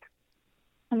seemed like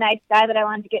a nice guy that I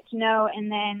wanted to get to know.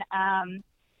 And then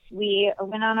we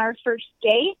went on our first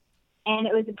date, and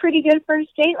it was a pretty good first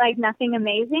date, like nothing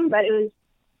amazing, but it was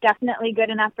definitely good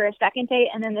enough for a second date.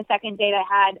 And then the second date, I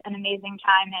had an amazing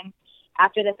time. And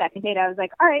after the second date, I was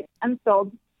like, all right, I'm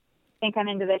sold. I think I'm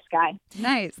into this guy.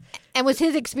 Nice. And was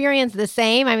his experience the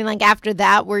same? I mean, like after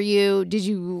that, did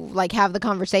you like have the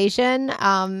conversation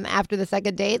after the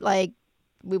second date? Like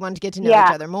we wanted to get to know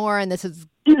each other more and this is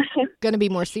going to be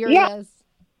more serious? Yeah.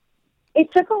 It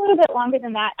took a little bit longer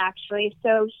than that, actually.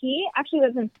 So he actually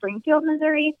lives in Springfield,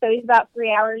 Missouri. So he's about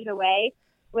 3 hours away,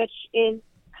 which is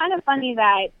kind of funny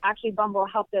that actually Bumble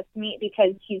helped us meet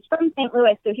because he's from St.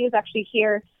 Louis. So he was actually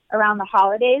here around the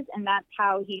holidays, and that's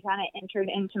how he kind of entered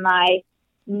into my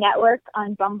network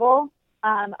on Bumble.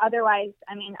 Otherwise,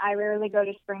 I mean, I rarely go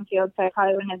to Springfield, so I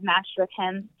probably wouldn't have matched with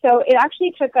him. So it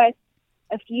actually took us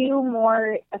a few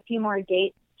more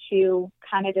dates to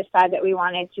kind of decide that we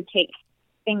wanted to take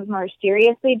things more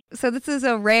seriously. So this is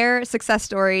a rare success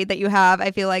story that you have,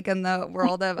 I feel like, in the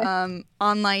world of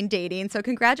online dating. So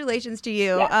congratulations to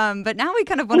you. Yeah. But now we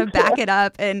kind of want to back it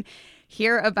up and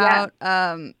hear about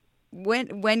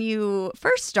when you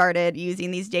first started using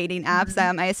these dating apps.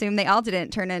 I assume they all didn't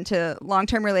turn into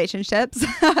long-term relationships.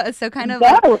 So kind of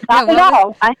not at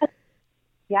all. I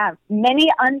had, many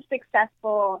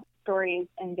unsuccessful stories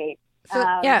and dates.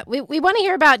 So, we want to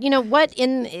hear about, what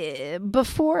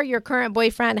before your current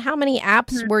boyfriend, how many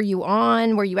apps were you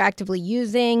on? Were you actively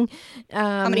using?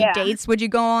 How many dates would you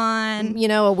go on?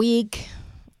 A week?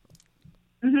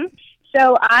 Mm-hmm.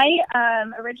 So I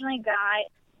originally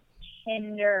got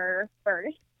Tinder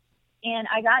first, and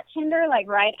I got Tinder like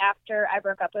right after I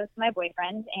broke up with my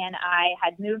boyfriend, and I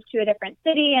had moved to a different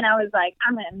city, and I was like,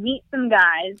 I'm going to meet some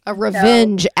guys. A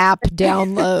revenge app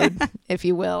download, if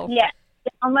you will. Yeah.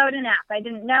 Download an app. I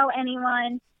didn't know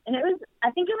anyone, and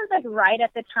I think it was like right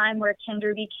at the time where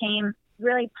Tinder became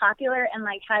really popular and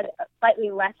like had slightly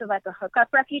less of like a hookup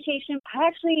reputation. I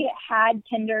actually had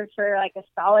Tinder for like a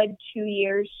solid 2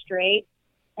 years straight,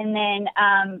 and then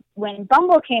when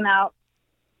Bumble came out,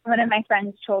 one of my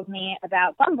friends told me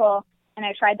about Bumble, and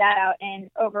I tried that out,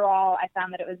 and overall I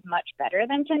found that it was much better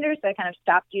than Tinder, so I kind of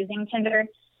stopped using Tinder.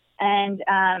 And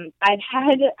I've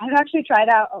actually tried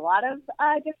out a lot of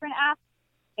different apps.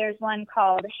 There's one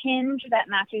called Hinge that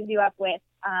matches you up with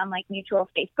like mutual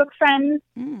Facebook friends.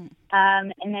 And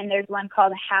then there's one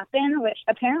called Happen, which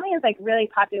apparently is like really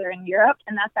popular in Europe.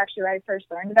 And that's actually where I first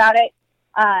learned about it.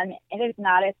 It is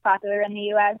not as popular in the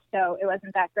U.S., so it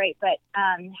wasn't that great. But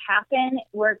Happen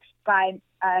works by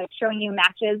showing you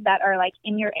matches that are like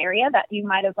in your area that you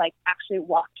might have like actually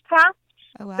walked past.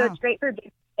 Oh, wow. So it's great for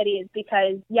big cities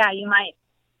because, you might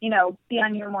be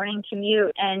on your morning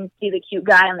commute and see the cute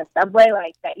guy on the subway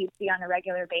like that you see on a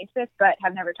regular basis, but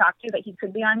have never talked to, but he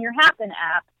could be on your Happen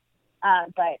app.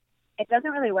 But it doesn't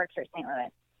really work for St.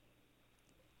 Louis.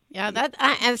 Yeah,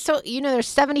 there's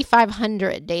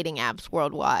 7,500 dating apps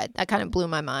worldwide. That kind of blew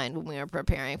my mind when we were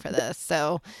preparing for this.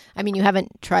 So, I mean, you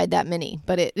haven't tried that many,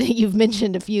 but you've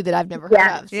mentioned a few that I've never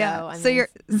heard of. Yeah. So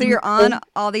you're on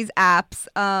all these apps.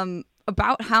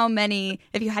 About how many,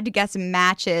 if you had to guess,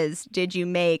 matches did you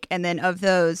make? And then of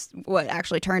those, what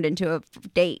actually turned into a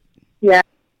date? Yeah.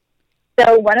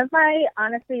 So one of my,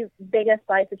 honestly, biggest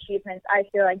life achievements, I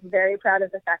feel like very proud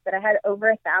of the fact that I had over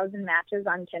 1,000 matches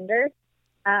on Tinder,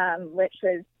 which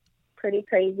was pretty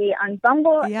crazy. On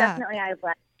Bumble, definitely I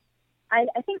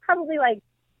think probably like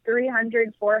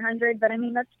 300, 400, but I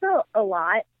mean, that's still a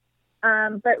lot.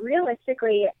 But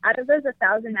realistically, out of those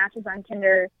 1,000 matches on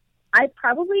Tinder, I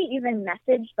probably even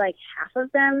messaged like half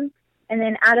of them. And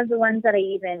then out of the ones that I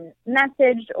even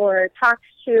messaged or talked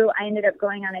to, I ended up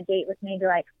going on a date with maybe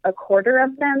like a quarter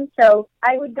of them. So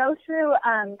I would go through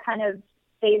kind of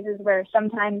phases where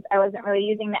sometimes I wasn't really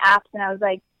using the apps and I was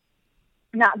like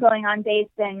not going on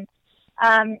dates and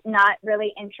not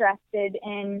really interested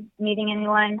in meeting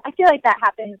anyone. I feel like that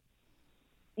happens,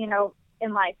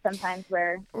 in life sometimes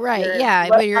where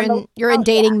where you're in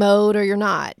dating mode or you're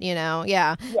not,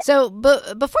 yeah. So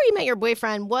before you met your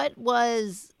boyfriend, what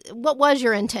was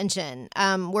your intention?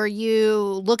 Were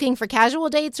you looking for casual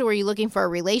dates or were you looking for a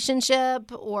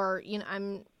relationship, or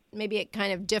maybe it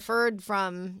kind of differed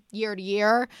from year to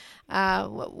year?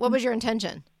 What was your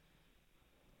intention?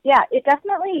 Yeah, it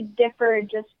definitely differed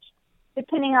just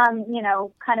depending on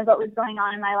kind of what was going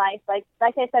on in my life. Like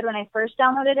I said, when I first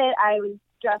downloaded it, I was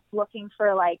just looking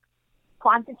for like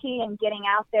quantity and getting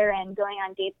out there and going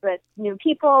on dates with new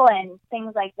people and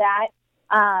things like that.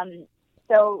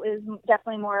 So it was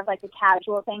definitely more of like a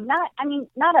casual thing. Not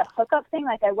a hookup thing.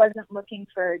 Like I wasn't looking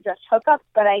for just hookups,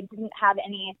 but I didn't have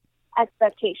any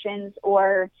expectations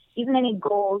or even any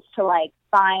goals to like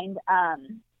find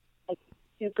like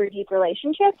super deep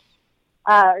relationships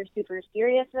or super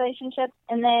serious relationships.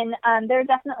 And then there are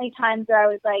definitely times where I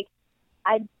was like,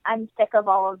 I'm sick of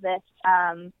all of this,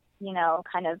 you know,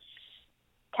 kind of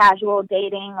casual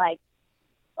dating, like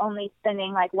only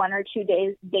spending like 1 or 2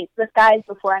 days dates with guys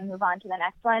before I move on to the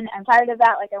next one. I'm tired of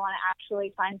that. Like I want to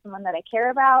actually find someone that I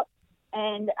care about.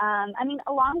 And I mean,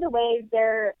 along the way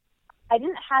I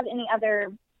didn't have any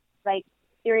other like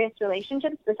serious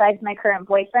relationships besides my current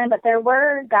boyfriend, but there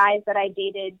were guys that I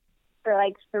dated for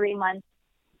like 3 months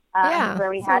where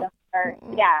we had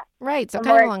right. So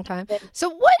kind of a long time. So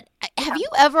what have you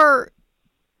ever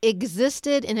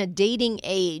existed in a dating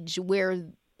age where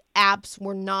apps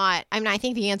were not, I mean, I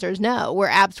think the answer is no, where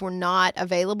apps were not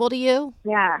available to you?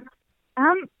 Yeah.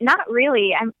 Not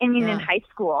really. I mean, in high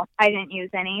school, I didn't use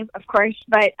any, of course,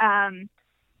 but I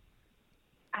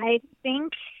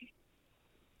think.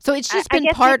 So it's just been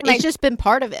it's just been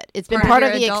part of it. It's been part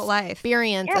of the adult life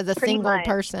experience as a single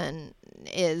person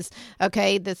is,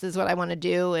 okay, this is what I want to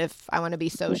do. If I want to be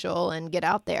social and get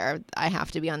out there, I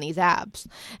have to be on these apps.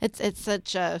 It's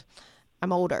such a,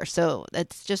 I'm older, so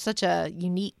it's just such a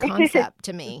unique concept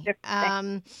to me.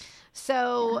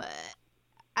 So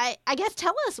I guess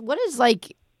tell us, what is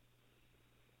like,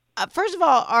 first of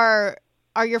all, are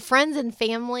your friends and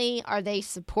family, are they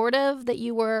supportive that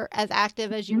you were as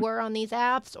active as you were on these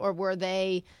apps, or were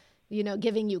they, you know,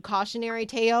 giving you cautionary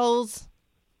tales?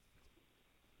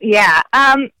 Yeah.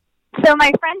 So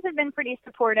my friends have been pretty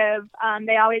supportive.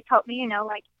 They always help me, you know,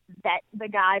 like vet the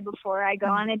guy before I go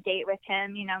on a date with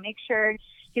him, you know, make sure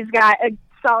he's got a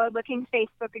solid looking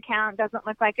Facebook account, doesn't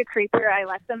look like a creeper. I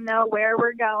let them know where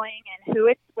we're going and who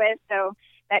it's with so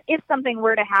that if something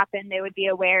were to happen, they would be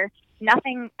aware.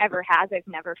 Nothing ever has. I've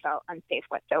never felt unsafe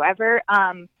whatsoever.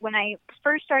 When I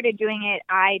first started doing it,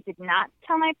 I did not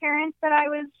tell my parents that I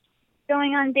was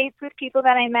going on dates with people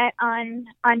that I met on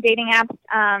dating apps.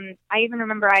 I even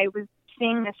remember I was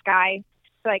seeing this guy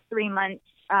for like 3 months,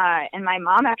 and my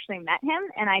mom actually met him,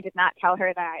 and I did not tell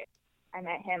her that I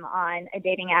met him on a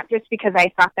dating app just because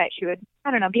I thought that she would,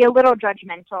 I don't know, be a little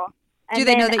judgmental. And do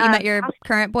they know that you met your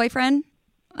current boyfriend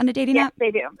on a dating app?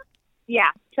 Yes, they do. Yeah.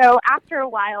 So after a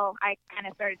while, I kind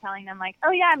of started telling them like,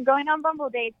 oh yeah, I'm going on Bumble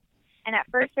dates. And at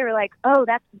first they were like, oh,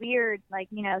 that's weird. Like,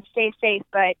 you know, stay safe.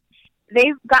 But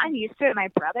they've gotten used to it. My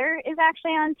brother is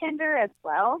actually on Tinder as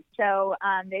well. So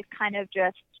they've kind of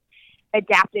just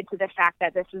adapted to the fact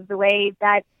that this is the way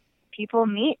that people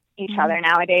meet each other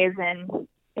nowadays. And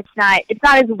it's not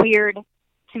as weird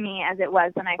to me as it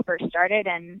was when I first started.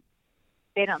 And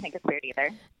they don't think it's weird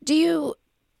either.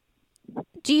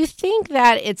 Do you think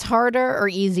that it's harder or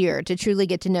easier to truly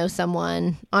get to know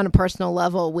someone on a personal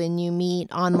level when you meet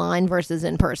online versus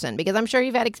in person? Because I'm sure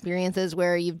you've had experiences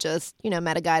where you've just, you know,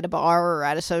 met a guy at a bar or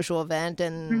at a social event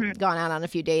and gone out on a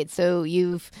few dates. So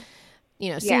you've,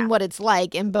 you know, seen what it's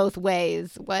like in both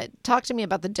ways. Talk to me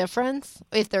about the difference,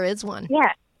 if there is one.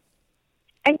 Yeah.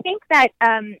 I think that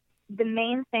the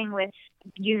main thing with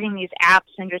using these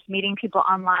apps and just meeting people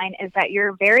online is that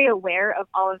you're very aware of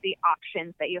all of the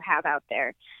options that you have out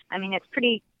there. I mean, it's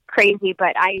pretty crazy,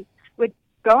 but I would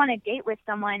go on a date with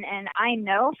someone and I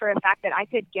know for a fact that I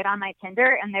could get on my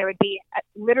Tinder and there would be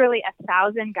literally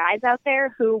 1,000 guys out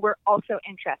there who were also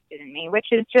interested in me, which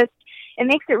is just, it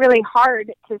makes it really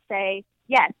hard to say,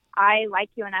 yes, I like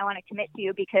you and I want to commit to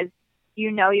you because you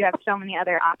know you have so many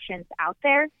other options out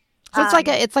there. So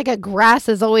it's like a grass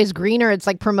is always greener. It's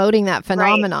like promoting that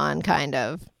phenomenon, kind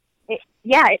of. It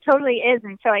totally is.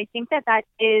 And so I think that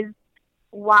is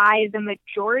why the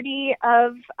majority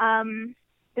of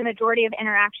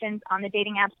interactions on the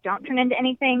dating apps don't turn into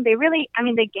anything. They really, I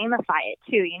mean, they gamify it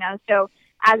too, you know. So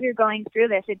as you're going through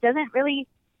this, it doesn't really.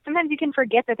 Sometimes you can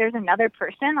forget that there's another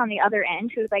person on the other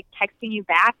end who's like texting you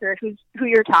back or who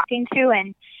you're talking to,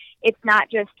 and it's not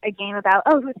just a game about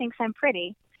who thinks I'm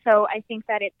pretty. So I think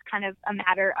that it's kind of a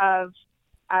matter of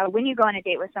when you go on a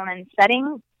date with someone,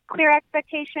 setting clear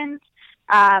expectations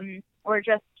or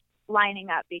just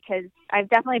lining up, because I've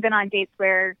definitely been on dates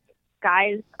where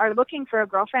guys are looking for a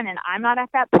girlfriend and I'm not at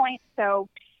that point. So,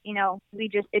 you know,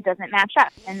 it doesn't match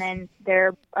up. And then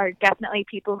there are definitely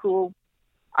people who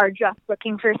are just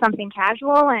looking for something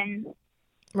casual and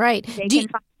right.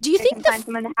 Do you think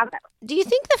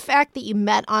the fact that you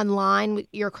met online with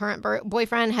your current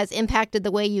boyfriend has impacted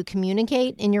the way you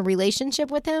communicate in your relationship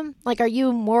with him? Like, are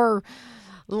you more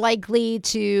likely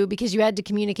to, because you had to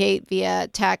communicate via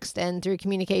text and through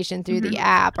communication through the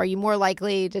app, are you more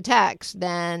likely to text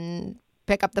than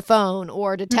pick up the phone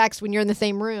or to text when you're in the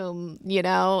same room, you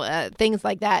know, things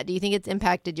like that? Do you think it's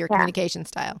impacted your communication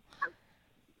style?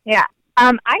 Yeah,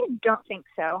 I don't think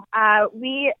so.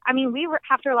 We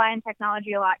have to rely on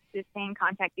technology a lot to stay in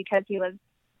contact because he lives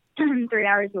 3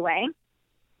 hours away.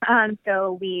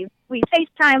 So we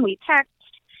FaceTime, we text,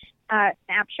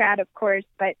 Snapchat, of course,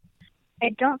 but I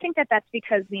don't think that that's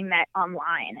because we met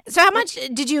online. So how much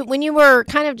did you, when you were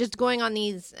kind of just going on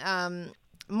these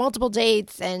multiple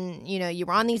dates and, you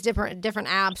were on these different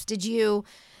apps, did you,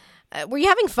 were you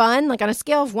having fun? Like on a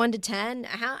scale of 1 to 10,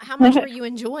 how much were you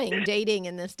enjoying dating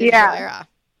in this digital era?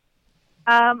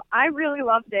 I really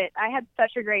loved it. I had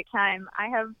such a great time. I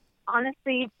have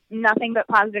honestly nothing but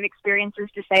positive experiences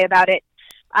to say about it.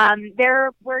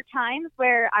 There were times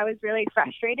where I was really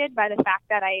frustrated by the fact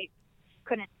that I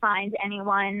couldn't find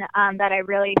anyone that I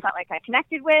really felt like I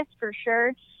connected with, for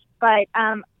sure. But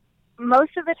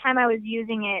most of the time I was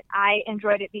using it, I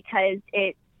enjoyed it because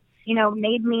it,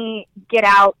 made me get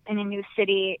out in a new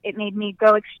city. It made me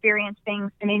go experience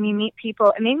things. It made me meet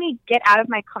people. It made me get out of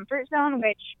my comfort zone,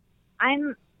 which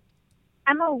I'm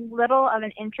a little of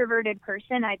an introverted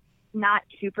person. It's not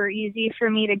super easy for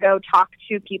me to go talk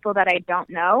to people that I don't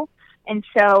know. And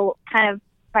so kind of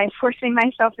by forcing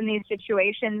myself in these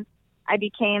situations, I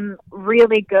became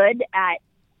really good at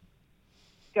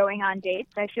going on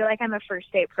dates. I feel like I'm a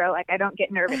first date pro. Like I don't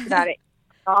get nervous about it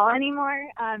at all anymore,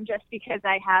 just because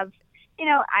I have,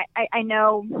 I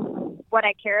know what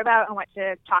I care about and what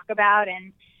to talk about.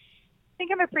 And I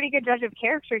think I'm a pretty good judge of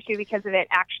character too because of it,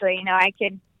 actually. I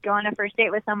could go on a first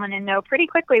date with someone and know pretty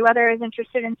quickly whether I was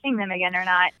interested in seeing them again or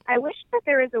not. I wish that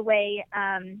there was a way,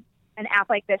 an app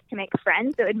like this to make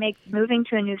friends. It would make moving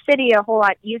to a new city a whole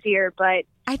lot easier, but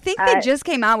I think they just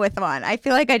came out with one. I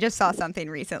feel like I just saw something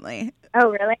recently.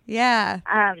 Oh, really? Yeah.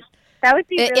 That would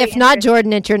be really if not,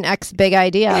 Jordan, it's your next big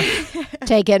idea.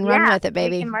 Take it and run with it,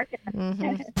 baby. We can market it.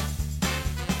 Mm-hmm.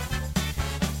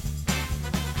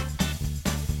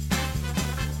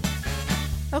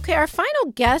 Okay, our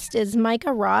final guest is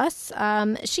Micah Ross.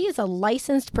 She is a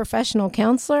licensed professional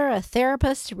counselor, a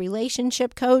therapist,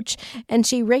 relationship coach, and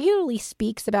she regularly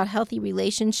speaks about healthy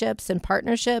relationships and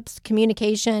partnerships,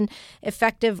 communication,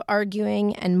 effective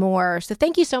arguing, and more. So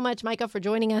thank you so much, Micah, for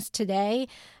joining us today.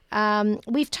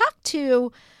 We've talked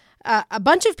to a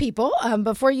bunch of people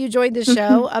before you joined the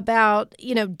show about,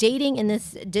 dating in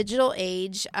this digital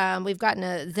age. We've gotten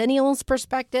a Zennial's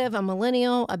perspective, a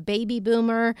millennial, a baby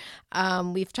boomer.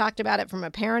 We've talked about it from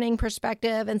a parenting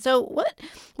perspective. And so what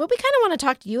we kind of want to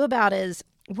talk to you about is,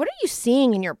 what are you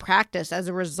seeing in your practice as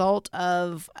a result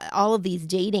of all of these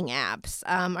dating apps?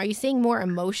 Are you seeing more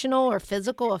emotional or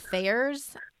physical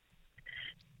affairs?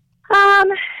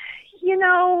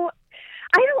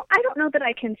 I don't know that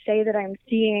I can say that I'm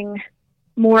seeing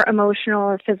more emotional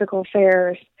or physical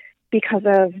affairs because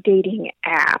of dating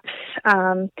apps.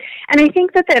 And I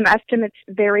think that the estimates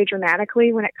vary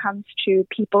dramatically when it comes to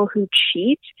people who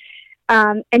cheat,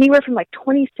 anywhere from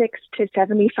 26 to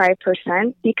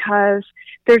 75%, because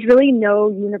there's really no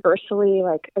universally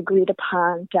agreed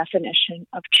upon definition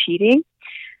of cheating.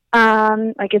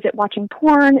 Is it watching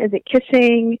porn? Is it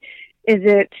kissing? Is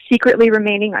it secretly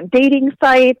remaining on dating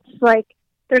sites?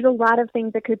 There's a lot of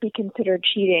things that could be considered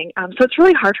cheating. So it's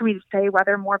really hard for me to say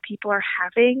whether more people are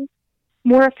having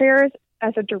more affairs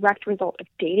as a direct result of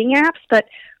dating apps. But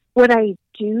what I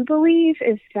do believe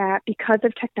is that because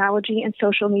of technology and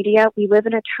social media, we live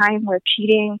in a time where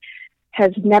cheating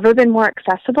has never been more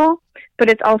accessible, but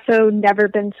it's also never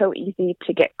been so easy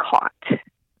to get caught.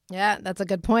 Yeah, that's a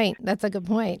good point.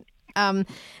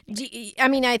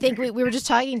 I think we were just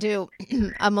talking to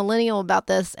a millennial about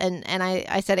this, and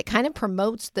I said it kind of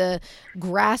promotes the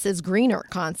grass is greener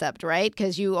concept, right?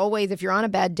 Because you always, if you're on a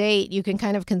bad date, you can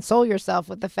kind of console yourself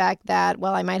with the fact that,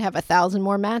 well, I might have 1,000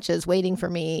 more matches waiting for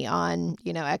me on,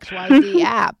 XYZ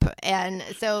app. And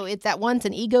so it's at once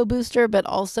an ego booster, but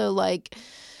also let's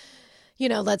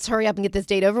hurry up and get this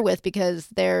date over with because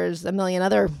there's a million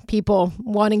other people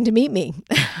wanting to meet me.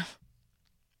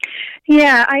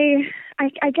 Yeah, I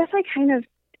guess I kind of,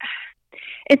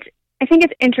 I think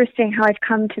it's interesting how I've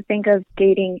come to think of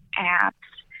dating apps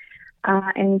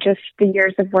in just the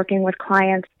years of working with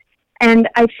clients. And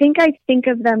I think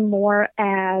of them more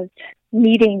as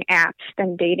meeting apps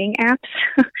than dating apps.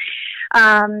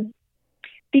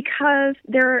 Because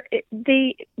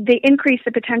they increase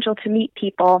the potential to meet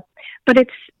people, but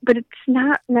it's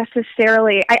not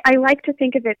necessarily. I like to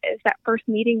think of it as that first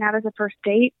meeting, not as a first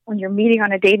date. When you're meeting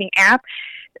on a dating app,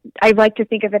 I like to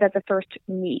think of it as a first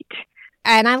meet.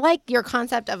 And I like your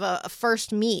concept of a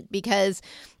first meet because,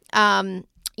 we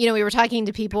were talking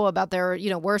to people about their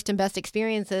worst and best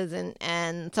experiences,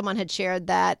 and someone had shared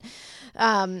that.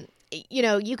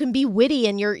 you can be witty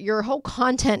and your whole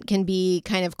content can be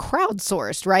kind of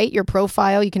crowdsourced, right? Your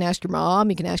profile, you can ask your mom,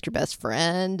 you can ask your best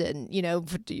friend, and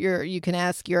you can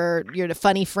ask your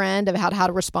funny friend about how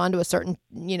to respond to a certain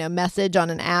message on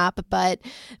an app. But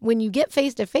when you get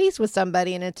face to face with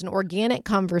somebody and it's an organic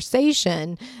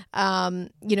conversation,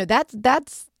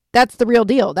 that's the real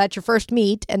deal. That's your first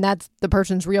meet, and that's the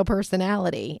person's real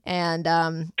personality.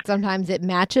 And sometimes it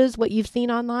matches what you've seen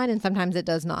online, and sometimes it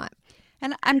does not.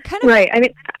 And I'm kind of right. I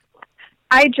mean,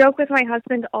 I joke with my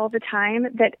husband all the time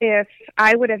that if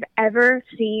I would have ever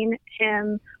seen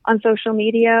him on social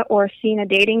media or seen a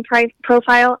dating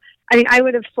profile, I mean, I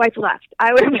would have swiped left.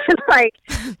 I would have been like,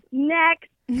 next.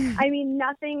 I mean,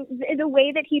 nothing. The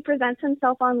way that he presents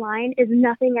himself online is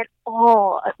nothing at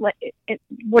all like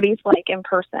what he's like in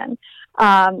person.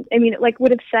 I mean,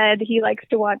 would have said he likes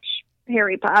to watch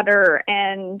Harry Potter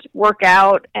and work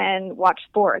out and watch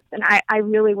sports, and I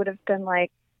really would have been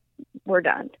like, we're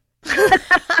done.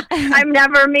 I'm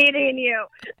never meeting you.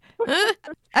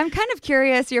 I'm kind of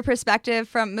curious your perspective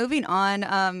from moving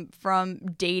on from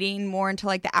dating more into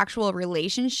like the actual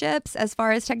relationships as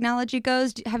far as technology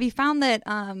goes. Have you found that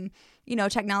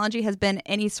technology has been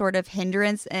any sort of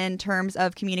hindrance in terms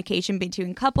of communication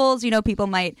between couples? People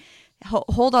might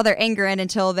hold all their anger in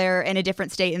until they're in a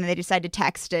different state and then they decide to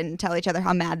text and tell each other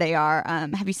how mad they are.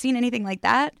 Have you seen anything like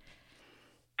that?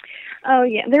 Oh,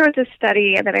 yeah. There was a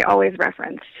study that I always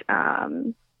reference.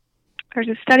 There's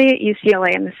a study at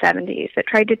UCLA in the 70s that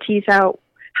tried to tease out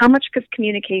how much of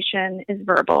communication is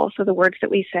verbal, so the words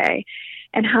that we say,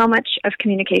 and how much of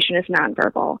communication is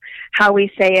nonverbal, how we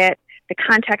say it, the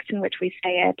context in which we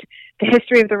say it, the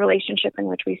history of the relationship in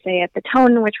which we say it, the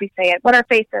tone in which we say it, what our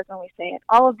face says when we say it,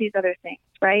 all of these other things,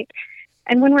 right?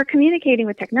 And when we're communicating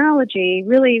with technology,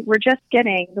 really, we're just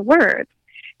getting the words.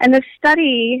 And the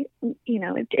study,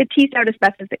 it teased out as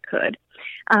best as it could,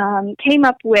 came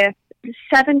up with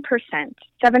 7%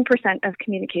 of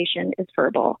communication is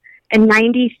verbal, and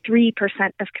 93%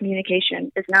 of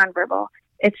communication is nonverbal.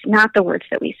 It's not the words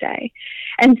that we say.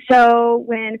 And so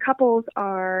when couples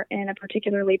are in a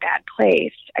particularly bad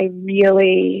place, I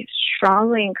really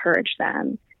strongly encourage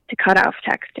them to cut off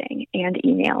texting and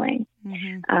emailing,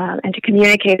 and to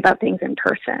communicate about things in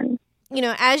person.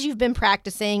 As you've been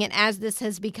practicing and as this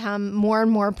has become more and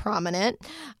more prominent,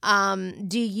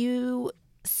 do you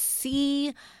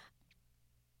see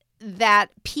that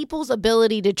people's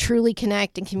ability to truly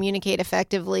connect and communicate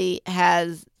effectively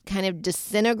has kind of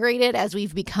disintegrated as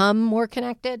we've become more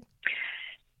connected?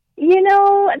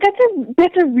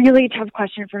 That's a really tough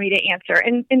question for me to answer.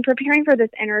 In preparing for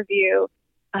this interview,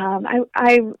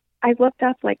 I looked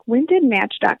up, when did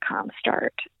Match.com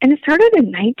start? And it started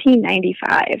in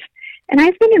 1995. And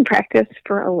I've been in practice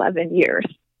for 11 years.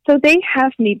 So they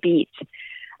have me beat.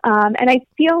 And I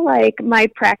feel like my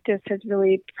practice has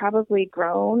really probably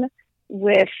grown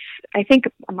with, I think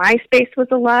MySpace was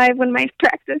alive when my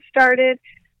practice started.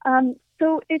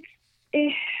 So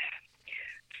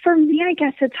for me, I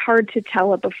guess it's hard to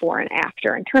tell a before and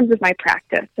after in terms of my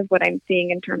practice of what I'm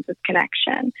seeing in terms of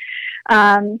connection.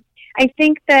 I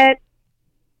think that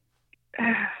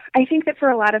for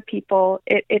a lot of people,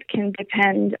 it can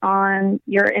depend on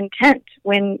your intent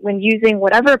when using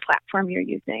whatever platform you're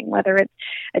using, whether it's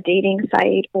a dating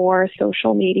site or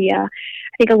social media.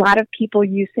 I think a lot of people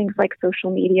use things like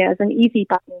social media as an easy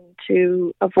button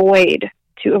to avoid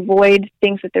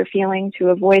things that they're feeling, to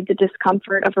avoid the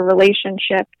discomfort of a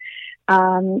relationship.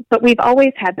 But we've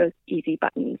always had those easy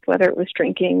buttons, whether it was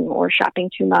drinking or shopping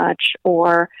too much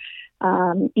or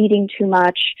eating too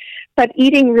much. But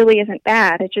eating really isn't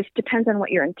bad. It just depends on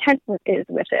what your intent is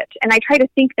with it. And I try to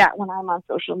think that when I'm on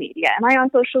social media. Am I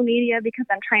on social media because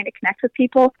I'm trying to connect with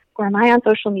people, or am I on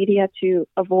social media to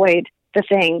avoid the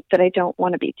thing that I don't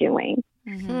want to be doing?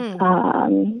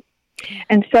 Mm-hmm.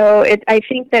 And so I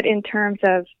think that in terms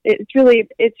of, it's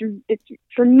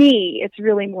for me, it's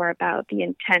really more about the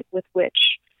intent with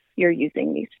which you're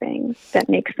using these things that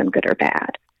makes them good or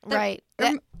bad. Right.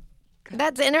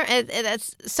 That's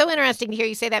so interesting to hear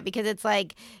you say that, because it's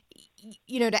like,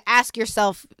 to ask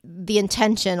yourself the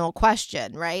intentional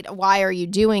question, right? Why are you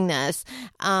doing this?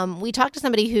 We talked to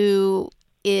somebody who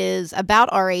is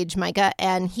about our age, Micah,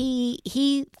 and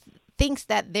he thinks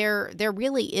that there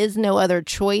really is no other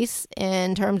choice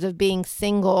in terms of being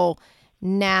single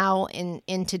now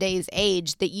in today's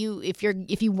age, that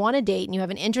if you want to date and you have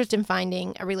an interest in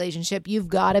finding a relationship, you've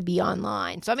got to be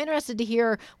online. So I'm interested to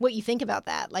hear what you think about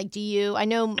that. I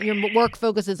know your work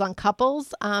focuses on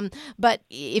couples, but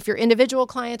if your individual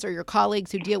clients or your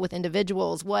colleagues who deal with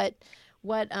individuals, what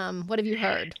have you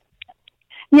heard?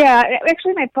 Yeah,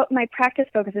 actually, my practice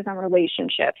focuses on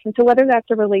relationships, and so whether that's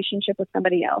a relationship with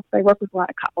somebody else, I work with a lot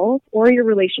of couples, or your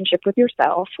relationship with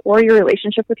yourself, or your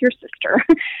relationship with your sister,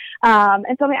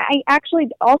 and so I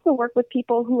actually also work with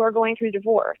people who are going through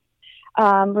divorce,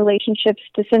 relationships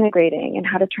disintegrating, and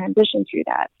how to transition through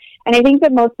that. And I think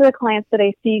that most of the clients that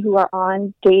I see who are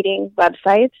on dating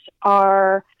websites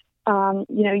are,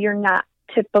 you're not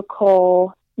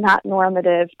typical, not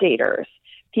normative daters.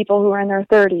 People who are in their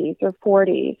 30s or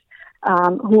 40s,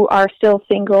 who are still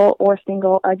single or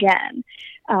single again.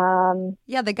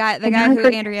 The guy who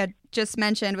Andrea just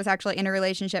mentioned was actually in a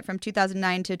relationship from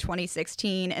 2009 to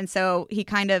 2016, and so he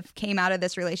kind of came out of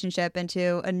this relationship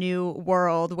into a new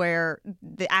world where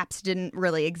the apps didn't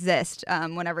really exist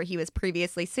whenever he was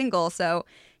previously single. So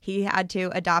he had to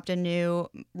adopt a new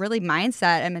really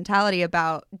mindset and mentality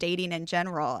about dating in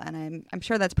general, and I'm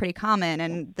sure that's pretty common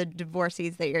in the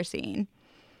divorcees that you're seeing.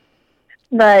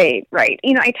 Right.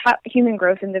 I taught human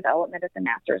growth and development at the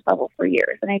master's level for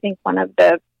years, and I think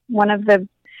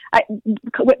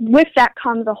with that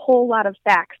comes a whole lot of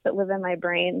facts that live in my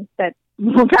brain that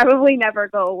will probably never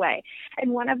go away.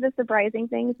 And one of the surprising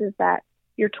things is that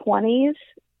your 20s,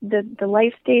 the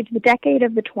life stage, the decade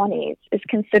of the 20s, is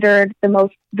considered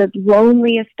the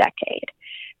loneliest decade.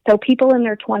 So people in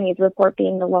their 20s report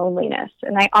being the loneliness,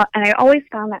 and I always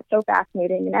found that so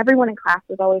fascinating, and everyone in class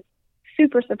was always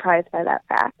super surprised by that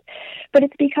fact. But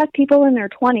it's because people in their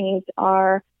 20s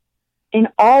are in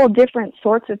all different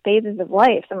sorts of phases of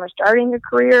life. Some are starting a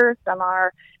career, some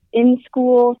are in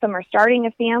school, some are starting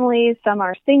a family, some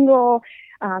are single,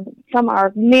 some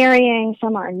are marrying,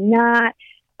 some are not.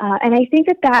 And I think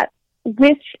that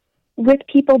with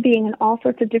people being in all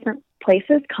sorts of different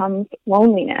places comes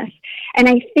loneliness. And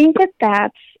I think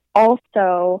that's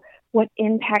also what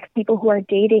impacts people who are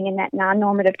dating in that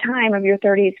non-normative time of your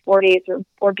 30s, 40s,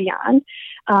 or beyond,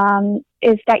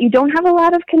 is that you don't have a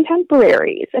lot of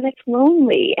contemporaries, and it's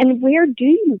lonely. And where do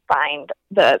you find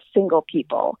the single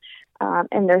people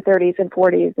in their 30s and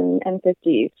 40s and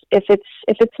 50s if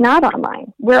it's not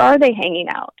online? Where are they hanging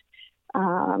out?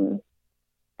 And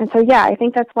so, yeah, I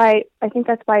think that's why.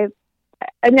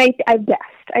 And I've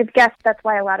guessed that's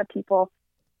why a lot of people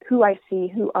who I see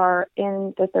who are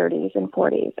in the 30s and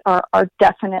 40s are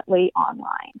definitely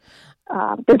online.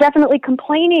 They're definitely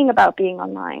complaining about being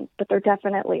online, but they're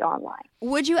definitely online.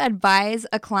 Would you advise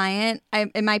a client,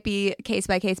 it might be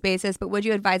case-by-case basis, but would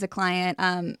you advise a client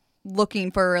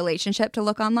looking for a relationship to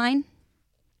look online?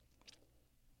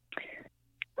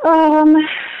 I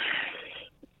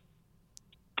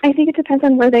think it depends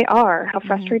on where they are, how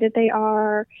frustrated they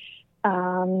are.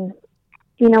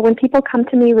 When people come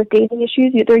to me with dating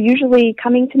issues, they're usually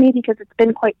coming to me because it's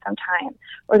been quite some time,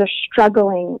 or they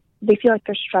feel like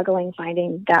they're struggling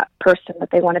finding that person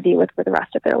that they want to be with for the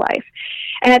rest of their life.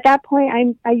 And at that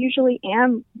point, we usually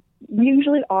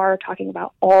are talking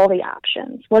about all the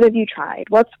options. What have you tried?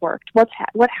 What's worked? What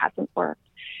hasn't worked?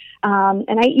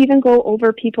 And I even go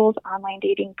over people's online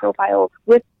dating profiles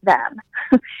with them.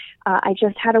 I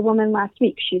just had a woman last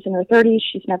week. She's in her 30s.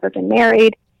 She's never been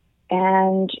married.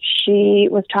 And she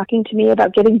was talking to me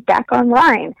about getting back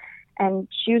online, and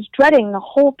she was dreading the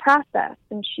whole process.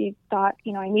 And she thought,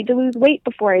 I need to lose weight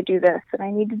before I do this, and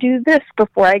I need to do this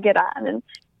before I get on.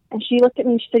 And she looked at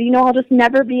me and she said, I'll just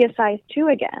never be a size 2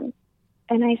 again.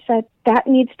 And I said, that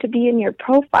needs to be in your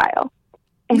profile.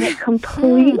 And it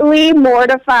completely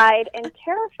mortified and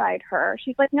terrified her.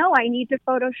 She's like, no, I need to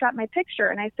Photoshop my picture.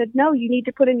 And I said, no, you need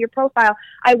to put in your profile,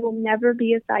 I will never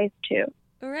be a size 2.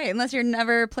 All right, unless you're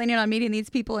never planning on meeting these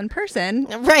people in person.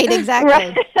 Right,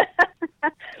 exactly.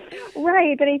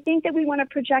 Right, but I think that we want to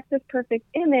project this perfect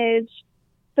image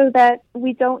so that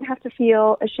we don't have to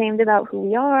feel ashamed about who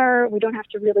we are. We don't have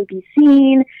to really be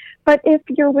seen. But if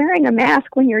you're wearing a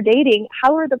mask when you're dating,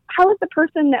 how is the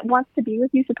person that wants to be with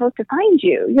you supposed to find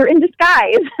you? You're in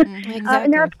disguise. Exactly.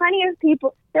 And there are plenty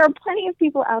of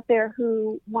people out there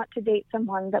who want to date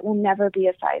someone that will never be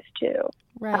a size 2.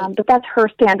 Right. But that's her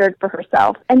standard for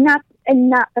herself, and not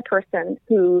the person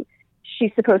who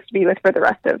she's supposed to be with for the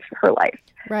rest of her life.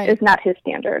 Right. Is not his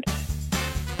standard.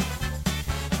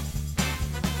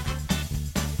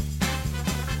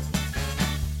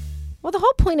 Well, the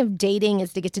whole point of dating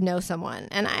is to get to know someone.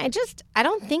 And I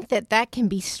don't think that can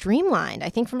be streamlined. I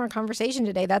think from our conversation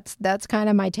today, that's kind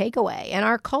of my takeaway. In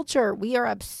our culture, we are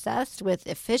obsessed with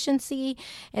efficiency.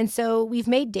 And so we've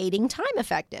made dating time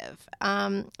effective.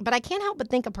 But I can't help but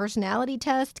think a personality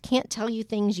test can't tell you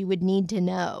things you would need to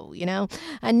know.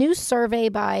 A new survey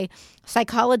by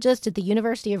psychologists at the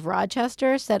University of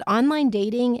Rochester said online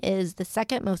dating is the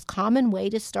second most common way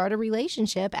to start a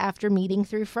relationship after meeting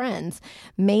through friends,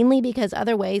 mainly because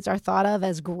other ways are thought of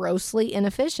as grossly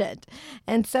inefficient.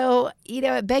 And so,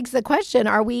 it begs the question,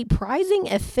 are we prizing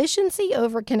efficiency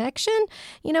over connection?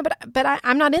 But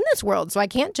I'm not in this world, so I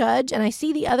can't judge, and I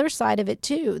see the other side of it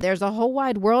too. There's a whole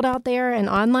wide world out there, and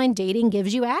online dating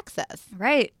gives you access.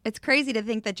 Right. It's crazy to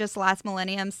think that just last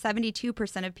millennium,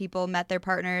 72% of people met their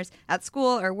partners at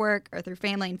school or work or through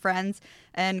family and friends,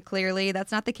 and clearly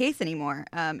that's not the case anymore.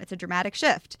 It's a dramatic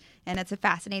shift, and it's a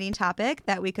fascinating topic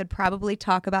that we could probably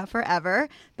talk about forever.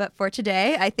 But for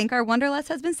today, I think our Wanderlust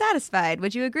has been satisfied.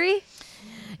 Would you agree?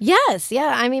 Yes.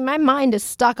 Yeah. I mean, my mind is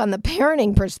stuck on the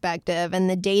parenting perspective and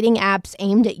the dating apps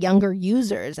aimed at younger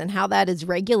users and how that is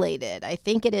regulated. I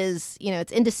think it is,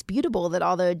 it's indisputable that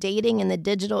although dating in the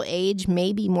digital age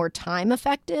may be more time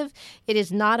effective, it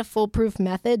is not a foolproof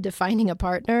method to finding a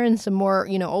partner, and some more,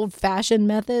 old fashioned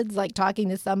methods like talking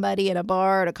to somebody in a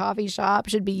bar or at a coffee shop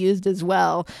should be used as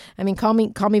well. I mean, call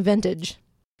me vintage.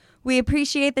 We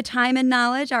appreciate the time and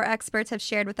knowledge our experts have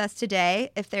shared with us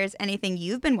today. If there's anything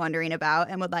you've been wondering about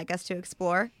and would like us to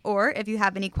explore, or if you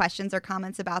have any questions or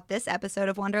comments about this episode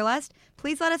of Wanderlust,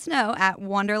 please let us know at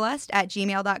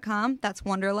wanderlust@gmail.com. That's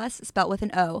Wanderlust spelled with an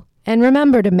O. And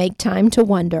remember to make time to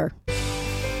wonder.